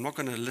 I'm not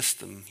going to list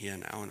them here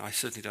now, and I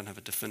certainly don't have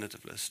a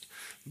definitive list,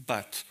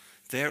 but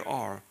there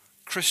are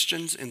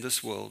Christians in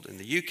this world, in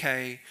the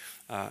UK,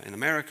 in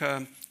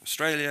America,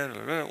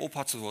 Australia, all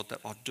parts of the world, that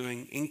are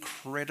doing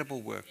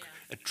incredible work,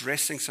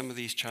 addressing some of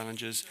these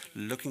challenges,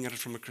 looking at it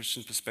from a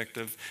Christian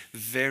perspective,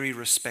 very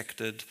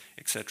respected,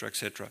 etc.,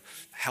 etc.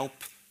 Help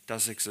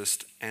does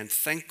exist, and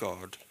thank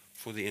God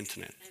for the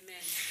internet. Amen.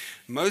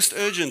 Most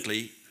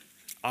urgently,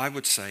 I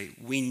would say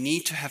we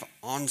need to have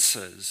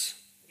answers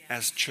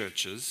as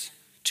churches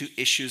to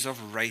issues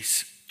of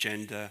race,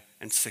 gender,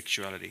 and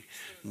sexuality.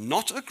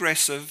 Not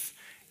aggressive,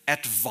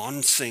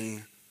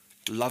 advancing,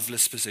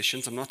 loveless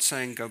positions. I'm not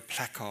saying go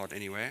placard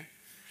anywhere,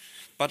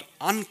 but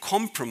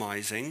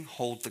uncompromising,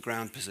 hold the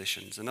ground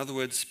positions. In other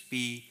words,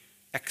 be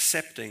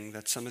accepting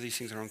that some of these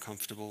things are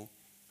uncomfortable,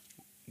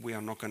 we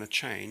are not going to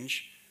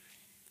change,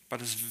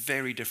 but it's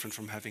very different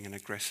from having an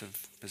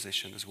aggressive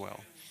position as well.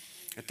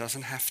 It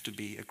doesn't have to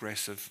be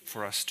aggressive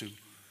for us to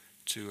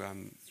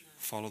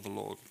follow the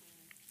Lord.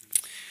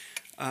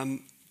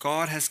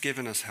 God has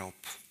given us help,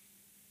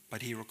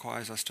 but he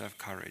requires us to have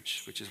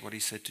courage, which is what he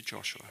said to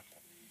Joshua.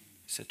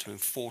 He said to him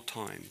 4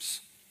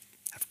 times,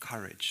 have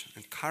courage.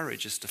 And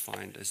courage is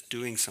defined as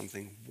doing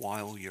something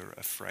while you're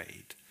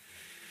afraid.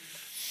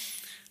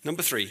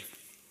 Number 3,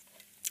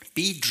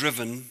 be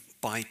driven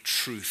by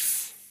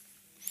truth.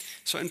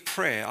 So in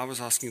prayer, I was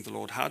asking the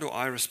Lord, how do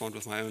I respond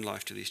with my own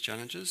life to these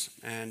challenges?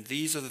 And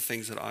these are the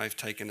things that I've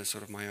taken as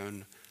sort of my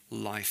own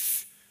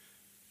life.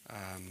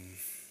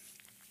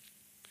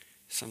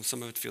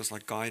 Some of it feels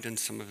like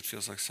guidance, some of it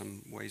feels like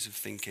some ways of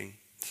thinking.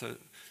 So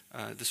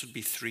this would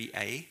be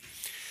 3A.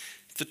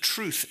 The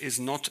truth is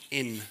not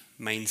in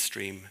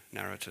mainstream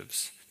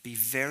narratives. Be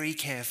very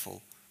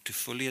careful to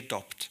fully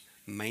adopt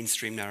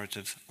mainstream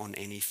narratives on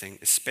anything,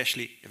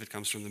 especially if it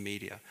comes from the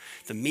media.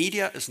 The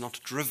media is not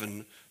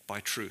driven by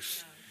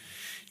truth.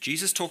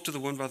 Jesus talked to the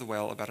woman by the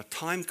well about a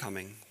time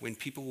coming when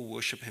people will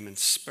worship him in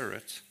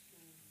spirit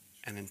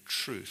and in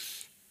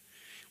truth.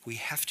 We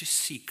have to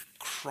seek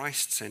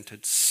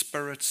Christ-centered,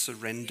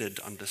 spirit-surrendered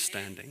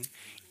understanding,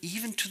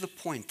 even to the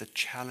point that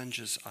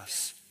challenges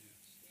us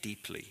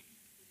deeply.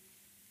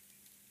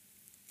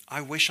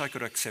 I wish I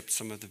could accept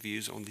some of the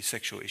views on the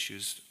sexual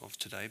issues of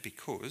today,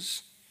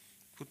 because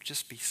it would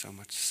just be so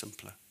much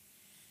simpler.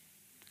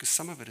 Because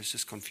some of it is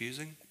just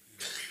confusing,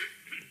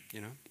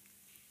 you know.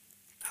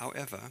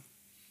 However,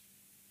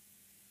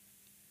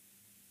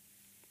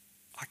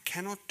 I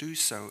cannot do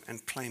so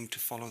and claim to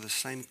follow the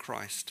same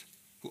Christ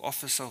who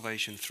offers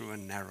salvation through a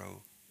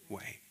narrow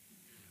way.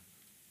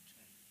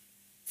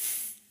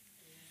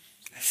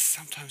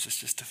 Sometimes it's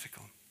just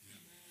difficult,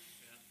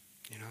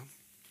 you know.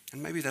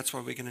 And maybe that's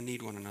why we're going to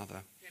need one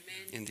another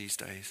in these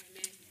days.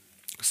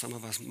 Some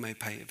of us may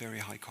pay a very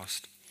high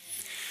cost.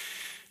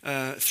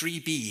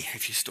 3B,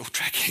 if you're still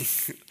tracking,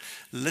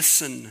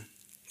 listen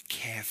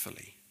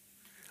carefully.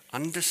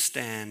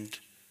 Understand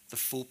the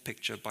full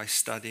picture by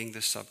studying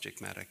the subject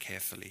matter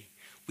carefully.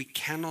 We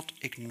cannot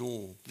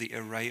ignore the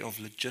array of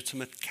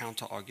legitimate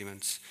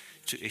counter-arguments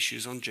to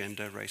issues on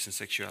gender, race and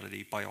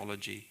sexuality,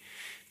 biology,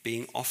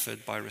 being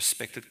offered by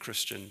respected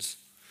Christians.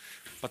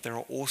 But there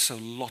are also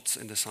lots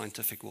in the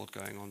scientific world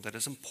going on that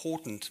is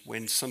important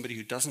when somebody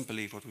who doesn't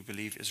believe what we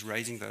believe is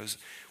raising those.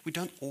 We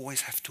don't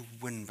always have to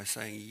win by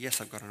saying, yes,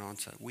 I've got an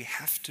answer. We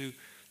have to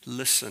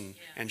listen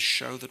and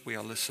show that we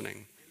are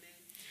listening.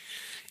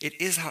 It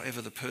is,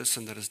 however, the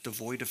person that is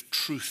devoid of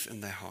truth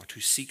in their heart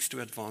who seeks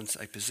to advance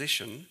a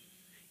position,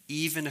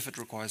 even if it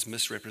requires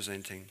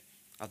misrepresenting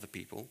other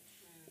people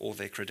or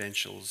their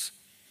credentials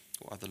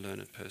or other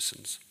learned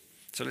persons.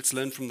 So let's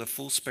learn from the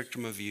full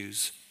spectrum of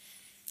views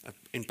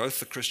in both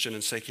the Christian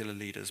and secular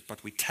leaders,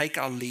 but we take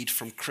our lead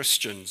from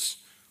Christians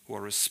who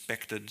are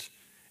respected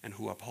and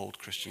who uphold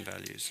Christian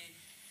values.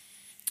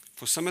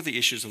 For some of the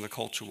issues in the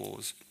culture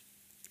wars,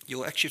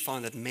 you'll actually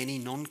find that many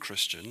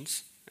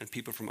non-Christians and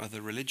people from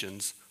other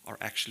religions are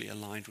actually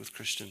aligned with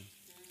Christian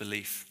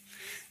belief.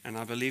 And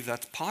I believe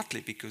that's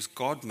partly because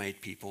God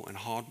made people and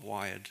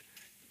hardwired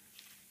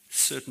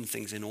certain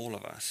things in all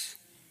of us.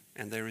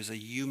 And there is a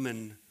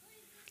human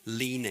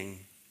leaning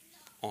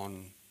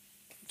on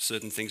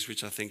certain things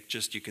which I think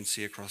just you can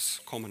see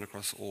common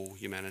across all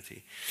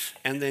humanity.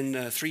 And then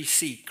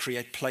 3C,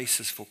 create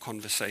places for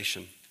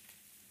conversation.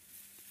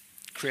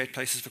 Create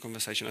places for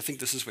conversation. I think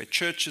this is where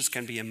churches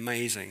can be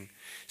amazing.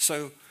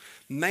 So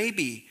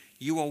maybe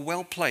you are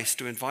well placed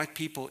to invite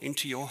people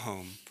into your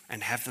home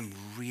and have them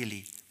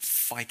really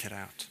fight it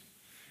out,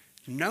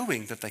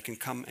 knowing that they can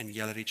come and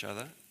yell at each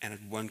other and it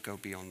won't go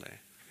beyond there.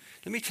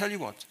 Let me tell you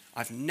what,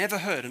 I've never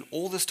heard in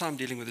all this time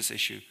dealing with this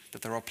issue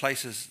that there are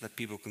places that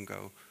people can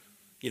go.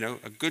 You know,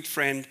 a good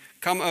friend,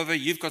 come over,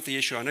 you've got the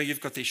issue, I know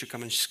you've got the issue,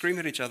 come and scream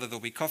at each other,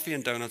 there'll be coffee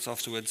and donuts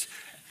afterwards.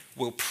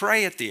 We'll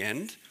pray at the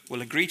end,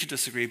 we'll agree to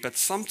disagree, but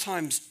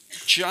sometimes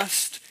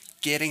just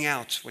getting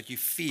out what you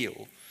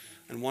feel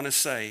and want to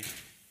say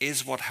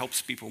is what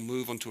helps people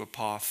move onto a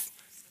path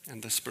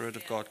and the Spirit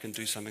of God can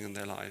do something in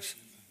their lives,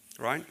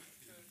 right?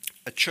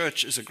 A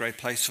church is a great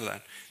place for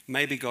that.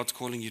 Maybe God's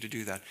calling you to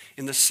do that.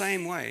 In the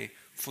same way,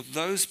 for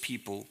those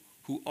people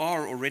who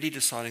are already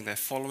deciding they're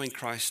following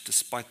Christ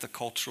despite the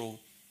cultural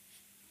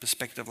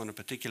perspective on a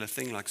particular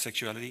thing like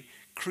sexuality,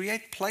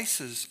 create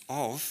places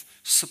of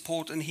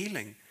support and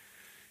healing.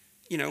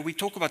 You know, we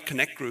talk about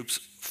connect groups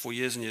for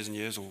years and years and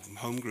years, or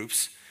home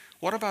groups.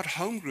 What about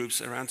home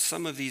groups around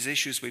some of these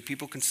issues where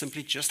people can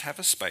simply just have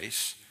a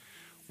space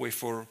where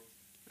for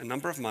a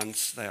number of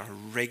months they are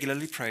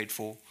regularly prayed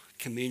for,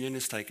 communion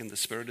is taken, the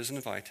Spirit is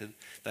invited,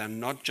 they are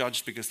not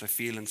judged because they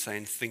feel and say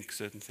and think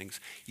certain things.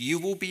 You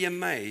will be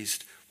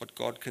amazed what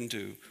God can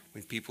do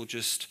when people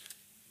just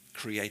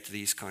create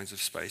these kinds of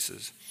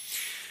spaces.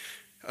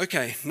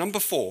 Okay, number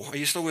 4. Are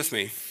you still with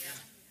me?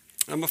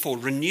 Number 4,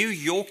 renew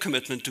your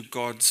commitment to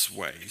God's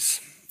ways.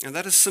 And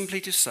that is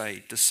simply to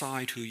say,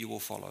 decide who you will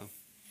follow.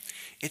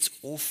 It's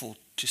awful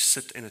to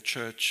sit in a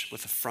church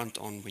with a front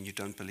on when you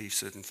don't believe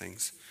certain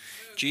things.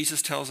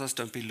 Jesus tells us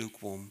don't be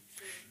lukewarm.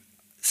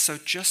 So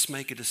just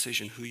make a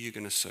decision who you're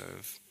going to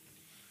serve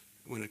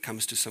when it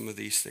comes to some of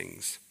these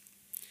things.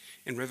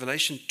 In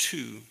Revelation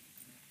 2,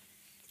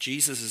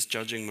 Jesus is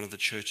judging one of the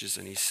churches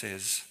and he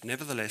says,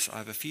 "Nevertheless, I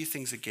have a few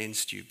things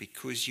against you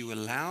because you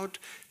allowed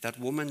that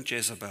woman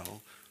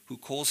Jezebel, who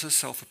calls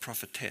herself a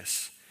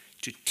prophetess,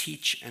 to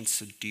teach and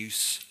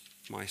seduce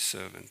my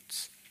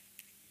servants."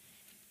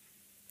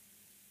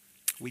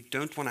 We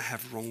don't want to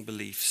have wrong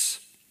beliefs.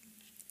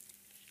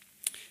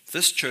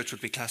 This church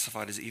would be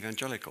classified as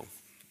evangelical,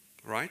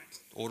 right?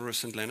 Order of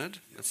St. Leonard,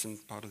 that's in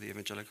part of the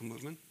evangelical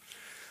movement.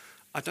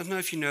 I don't know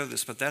if you know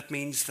this, but that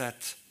means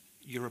that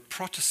you're a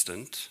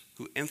Protestant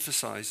who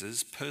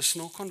emphasizes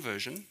personal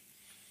conversion,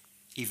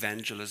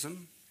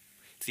 evangelism,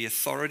 the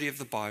authority of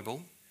the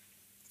Bible,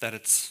 that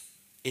it's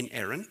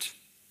inerrant,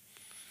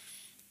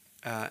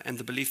 and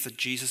the belief that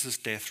Jesus'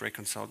 death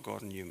reconciled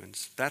God and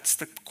humans. That's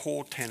the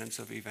core tenets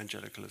of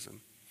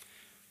evangelicalism.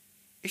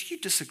 If you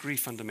disagree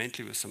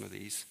fundamentally with some of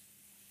these,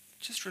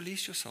 just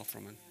release yourself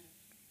from it.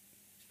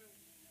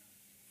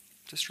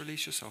 Just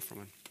release yourself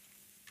from it.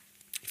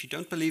 If you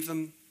don't believe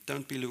them,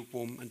 don't be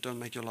lukewarm and don't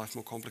make your life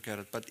more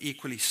complicated, but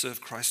equally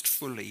serve Christ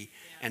fully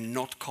and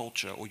not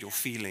culture or your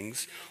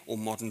feelings or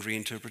modern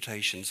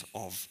reinterpretations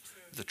of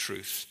the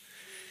truth.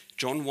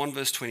 John 1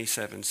 verse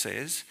 27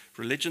 says,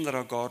 "Religion that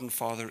our God and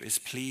Father is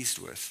pleased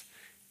with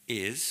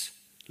is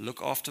look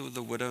after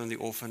the widow and the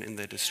orphan in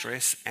their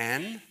distress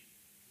and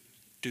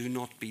do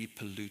not be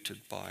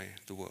polluted by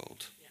the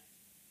world."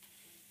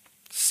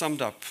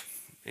 Summed up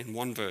in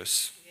one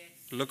verse,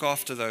 look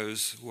after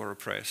those who are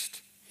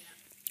oppressed,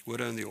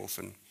 widow and the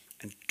orphan,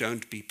 and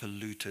don't be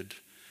polluted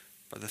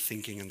by the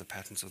thinking and the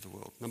patterns of the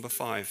world. Number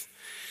 5,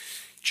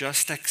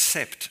 just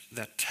accept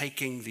that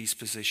taking these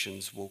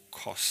positions will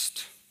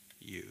cost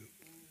you.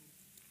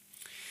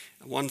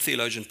 One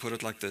theologian put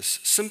it like this: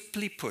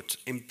 simply put,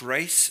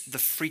 embrace the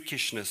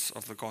freakishness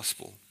of the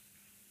gospel.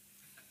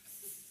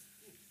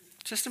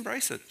 Just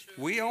embrace it.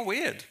 We are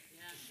weird.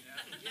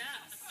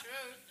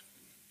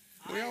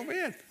 We are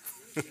weird.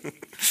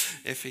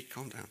 Effie,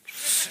 calm down.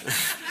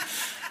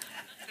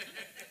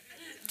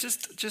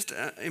 Just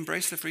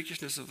embrace the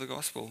freakishness of the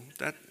gospel.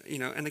 That,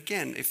 and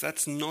again, if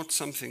that's not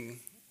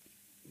something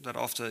that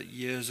after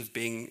years of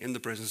being in the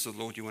presence of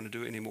the Lord you want to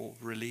do anymore,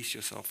 release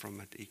yourself from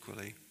it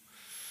equally.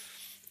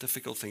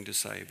 Difficult thing to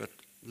say, but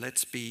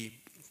let's be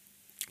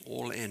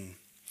all in.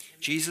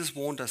 Jesus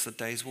warned us that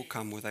days will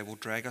come where they will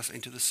drag us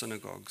into the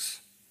synagogues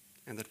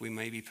and that we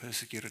may be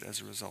persecuted as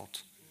a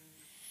result.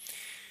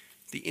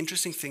 The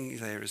interesting thing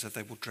there is that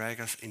they will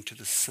drag us into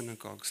the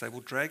synagogues. They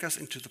will drag us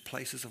into the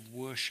places of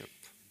worship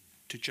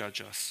to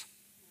judge us.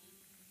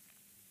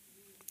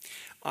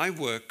 I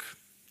work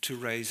to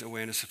raise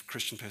awareness of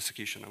Christian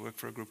persecution. I work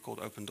for a group called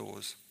Open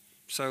Doors.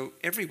 So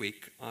every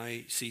week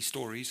I see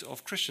stories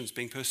of Christians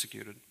being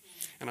persecuted,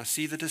 and I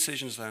see the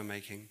decisions they are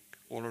making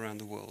all around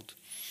the world.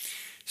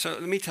 So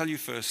let me tell you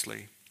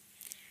firstly,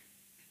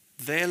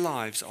 their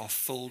lives are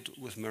filled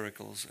with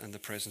miracles and the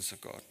presence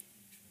of God.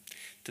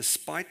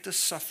 Despite the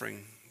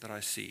suffering that I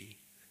see,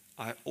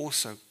 I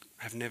also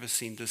have never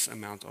seen this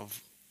amount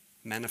of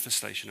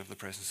manifestation of the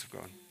presence of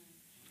God.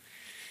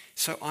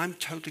 So I'm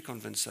totally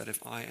convinced that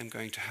if I am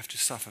going to have to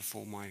suffer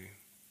for my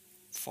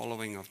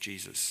following of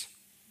Jesus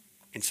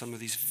in some of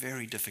these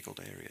very difficult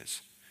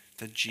areas,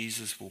 that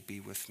Jesus will be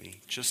with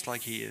me, just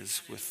like he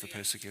is with the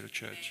persecuted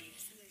church.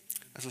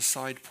 As a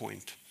side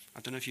point, I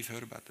don't know if you've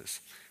heard about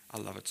this. I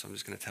love it, so I'm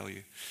just going to tell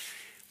you.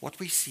 What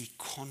we see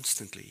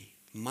constantly,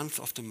 month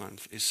after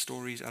month, is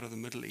stories out of the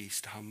Middle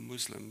East, how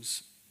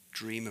Muslims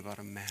dream about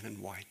a man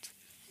in white.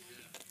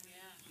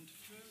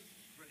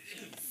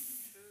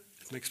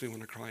 It makes me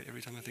want to cry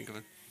every time I think of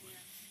it.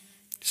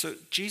 So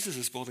Jesus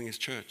is building his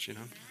church,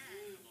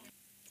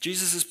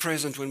 Jesus is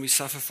present when we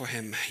suffer for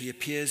him. He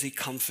appears, he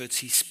comforts,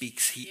 he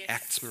speaks, he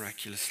acts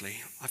miraculously.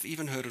 I've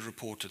even heard it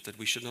reported that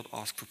we should not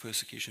ask for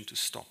persecution to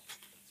stop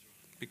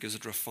because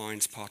it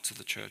refines parts of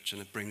the church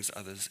and it brings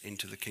others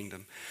into the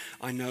kingdom.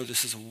 I know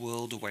this is a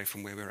world away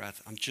from where we're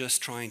at. I'm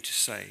just trying to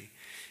say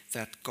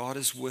that God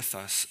is with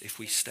us if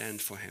we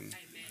stand for him.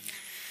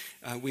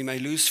 We may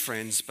lose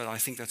friends, but I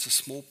think that's a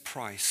small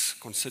price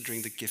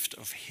considering the gift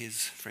of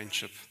his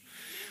friendship.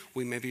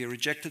 We may be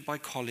rejected by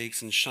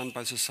colleagues and shunned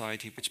by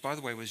society, which, by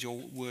the way, was your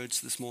words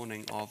this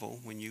morning,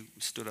 Arvel, when you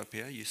stood up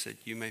here. You said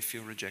you may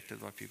feel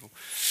rejected by people.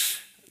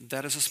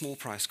 That is a small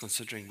price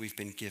considering we've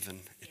been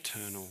given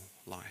eternal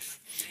life.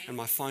 And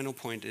my final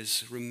point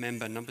is,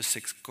 remember, number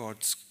 6,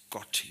 God's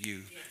got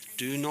you.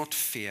 Do not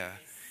fear.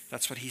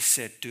 That's what he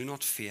said. Do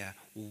not fear.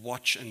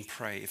 Watch and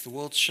pray. If the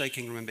world's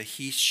shaking, remember,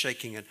 he's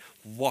shaking it.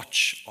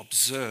 Watch,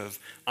 observe,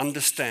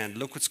 understand,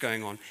 look what's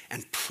going on,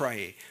 and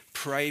pray.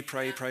 Pray,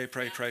 pray, pray,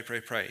 pray, pray,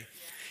 pray, pray.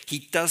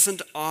 He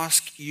doesn't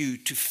ask you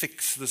to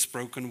fix this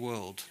broken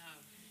world.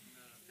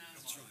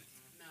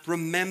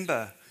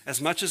 Remember,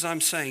 as much as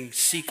I'm saying,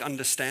 seek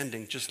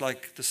understanding, just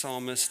like the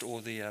psalmist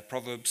or the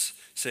Proverbs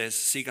says,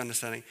 seek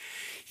understanding.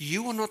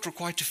 You are not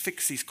required to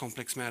fix these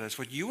complex matters.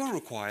 What you are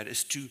required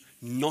is to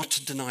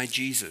not deny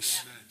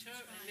Jesus.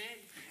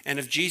 And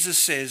if Jesus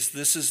says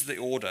this is the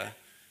order,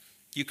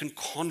 you can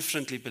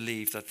confidently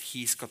believe that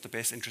he's got the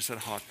best interest at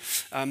heart.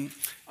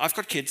 I've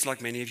got kids,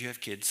 like many of you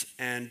have kids,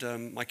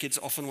 and my kids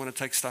often want to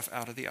take stuff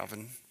out of the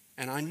oven.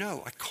 And I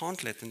know I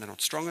can't let them. They're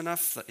not strong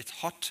enough. It's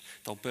hot.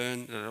 They'll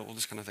burn, all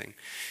this kind of thing.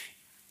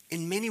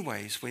 In many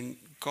ways, when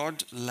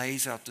God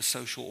lays out the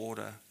social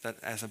order that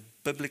as a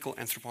biblical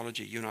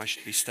anthropology you and I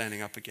should be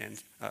standing up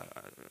against,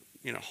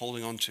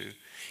 holding on to,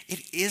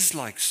 it is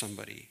like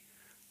somebody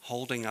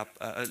holding up,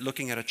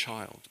 looking at a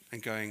child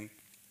and going,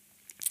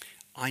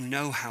 I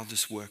know how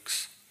this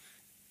works.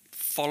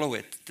 Follow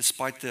it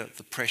despite the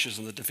pressures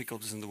and the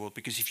difficulties in the world,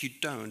 because if you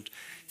don't,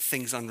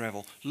 things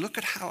unravel. Look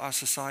at how our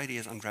society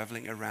is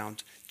unraveling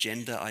around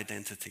gender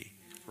identity,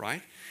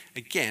 right?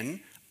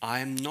 Again, I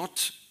am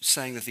not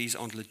saying that these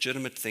aren't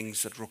legitimate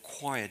things that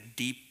require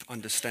deep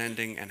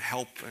understanding and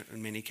help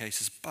in many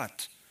cases,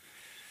 but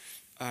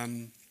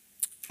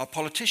our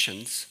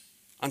politicians,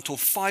 until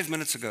 5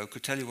 minutes ago,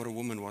 could tell you what a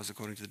woman was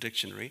according to the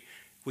dictionary.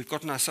 We've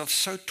gotten ourselves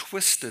so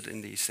twisted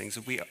in these things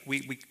that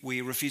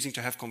we're refusing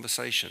to have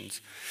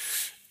conversations.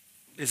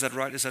 Is that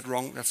right? Is that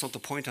wrong? That's not the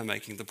point I'm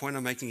making. The point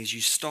I'm making is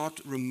you start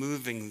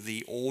removing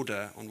the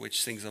order on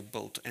which things are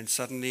built, and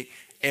suddenly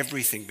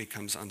everything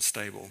becomes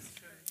unstable.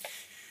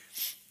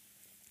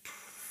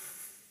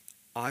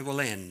 I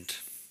will end.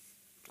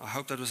 I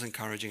hope that was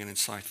encouraging and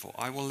insightful.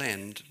 I will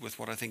end with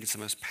what I think is the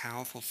most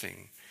powerful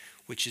thing,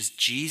 which is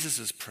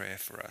Jesus' prayer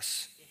for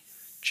us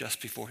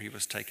just before he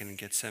was taken in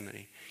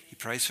Gethsemane. He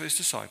prays for his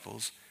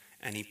disciples,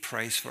 and he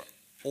prays for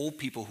all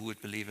people who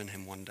would believe in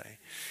him one day.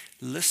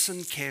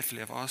 Listen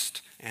carefully. I've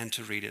asked Anne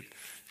to read it.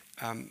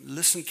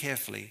 Listen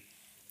carefully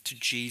to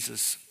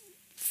Jesus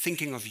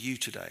thinking of you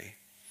today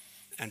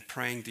and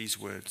praying these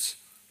words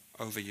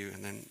over you.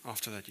 And then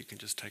after that, you can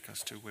just take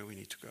us to where we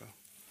need to go.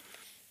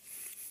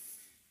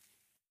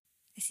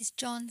 This is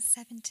John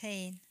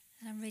 17,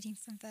 and I'm reading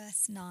from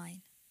verse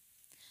 9.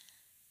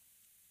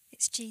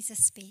 It's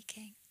Jesus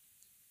speaking.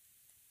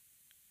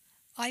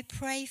 I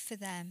pray for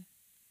them.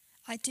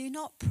 I do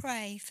not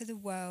pray for the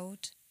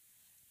world,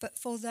 but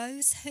for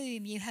those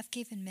whom you have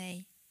given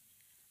me,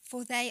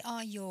 for they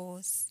are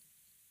yours.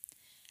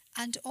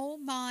 And all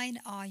mine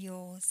are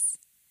yours,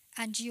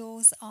 and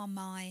yours are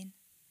mine,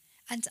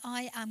 and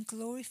I am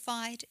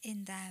glorified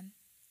in them.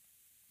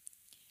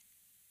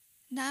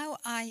 Now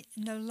I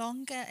no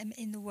longer am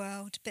in the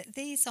world, but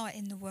these are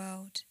in the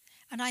world,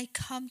 and I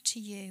come to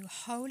you,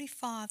 Holy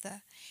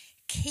Father.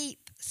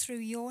 Keep through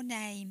your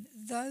name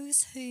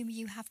those whom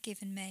you have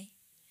given me,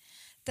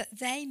 that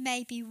they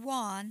may be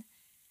one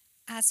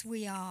as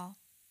we are.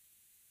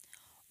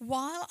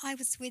 While I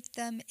was with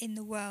them in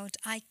the world,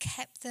 I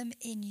kept them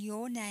in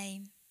your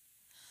name.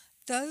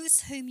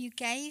 Those whom you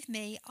gave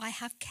me I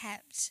have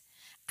kept,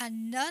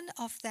 and none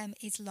of them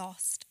is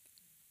lost,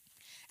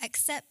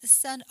 except the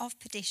son of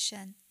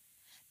perdition,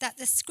 that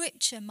the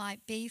scripture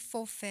might be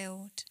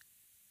fulfilled.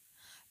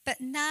 But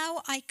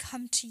now I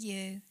come to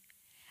you,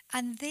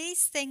 and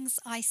these things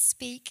I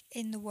speak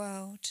in the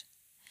world,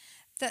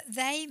 that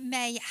they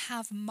may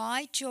have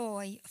my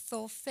joy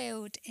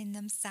fulfilled in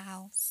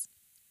themselves.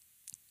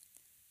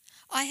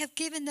 I have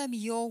given them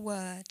your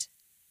word,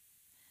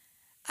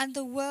 and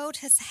the world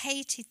has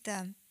hated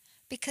them,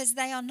 because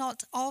they are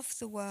not of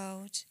the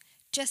world,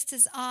 just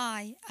as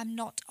I am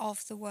not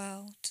of the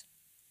world.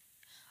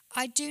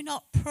 I do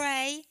not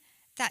pray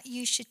that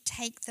you should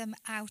take them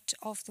out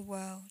of the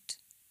world,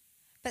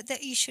 but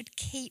that you should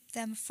keep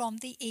them from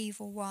the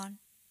evil one.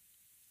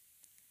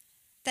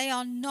 They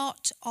are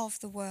not of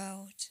the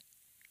world,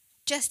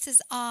 just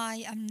as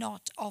I am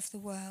not of the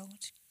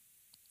world.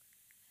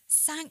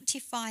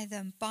 Sanctify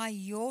them by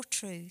your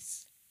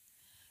truth.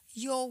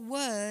 Your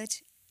word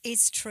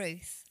is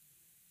truth.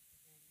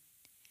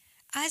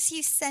 As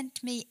you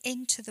sent me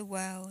into the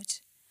world,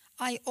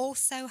 I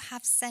also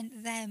have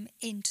sent them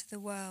into the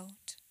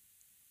world.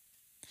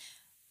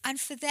 And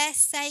for their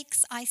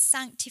sakes I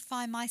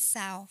sanctify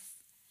myself,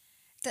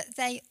 that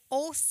they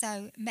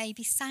also may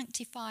be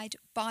sanctified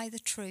by the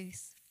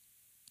truth.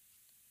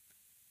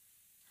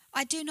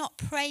 I do not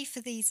pray for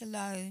these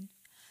alone,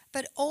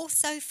 but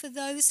also for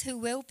those who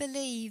will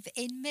believe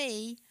in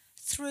me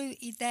through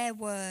their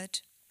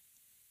word,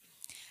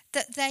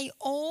 that they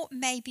all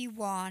may be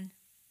one,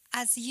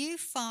 as you,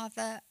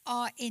 Father,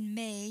 are in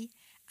me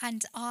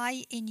and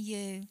I in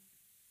you,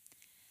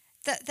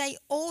 that they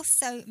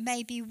also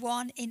may be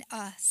one in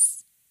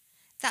us,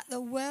 that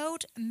the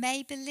world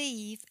may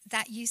believe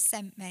that you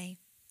sent me.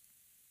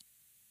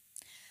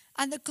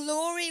 And the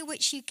glory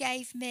which you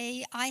gave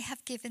me I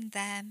have given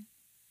them,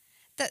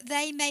 that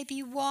they may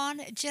be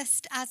one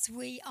just as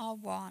we are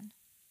one.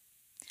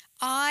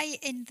 I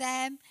in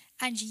them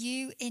and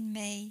you in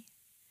me,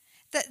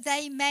 that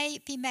they may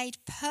be made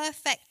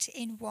perfect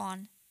in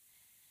one,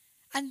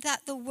 and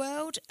that the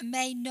world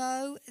may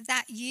know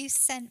that you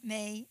sent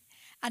me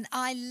and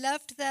I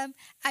loved them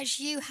as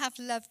you have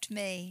loved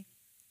me.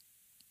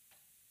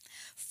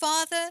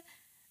 Father,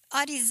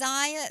 I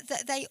desire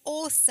that they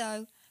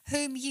also,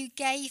 whom you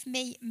gave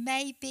me,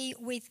 may be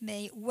with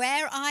me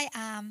where I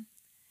am,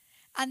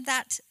 and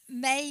that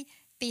may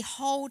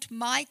behold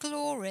my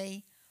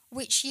glory,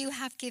 which you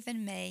have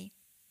given me.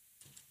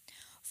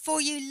 For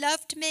you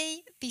loved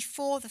me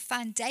before the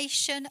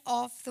foundation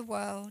of the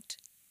world.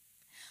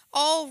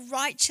 O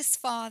righteous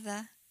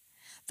Father,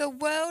 the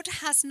world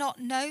has not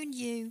known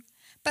you,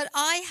 but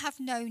I have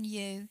known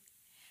you,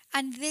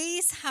 and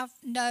these have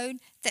known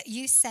that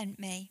you sent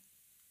me.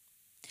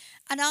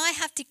 And I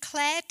have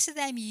declared to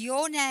them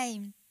your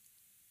name,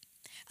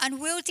 and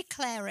will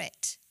declare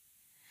it,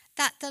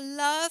 that the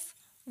love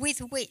with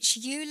which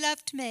you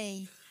loved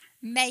me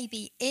may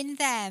be in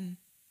them,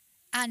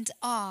 and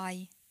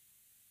I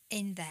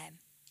in them.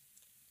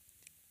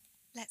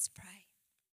 Let's pray.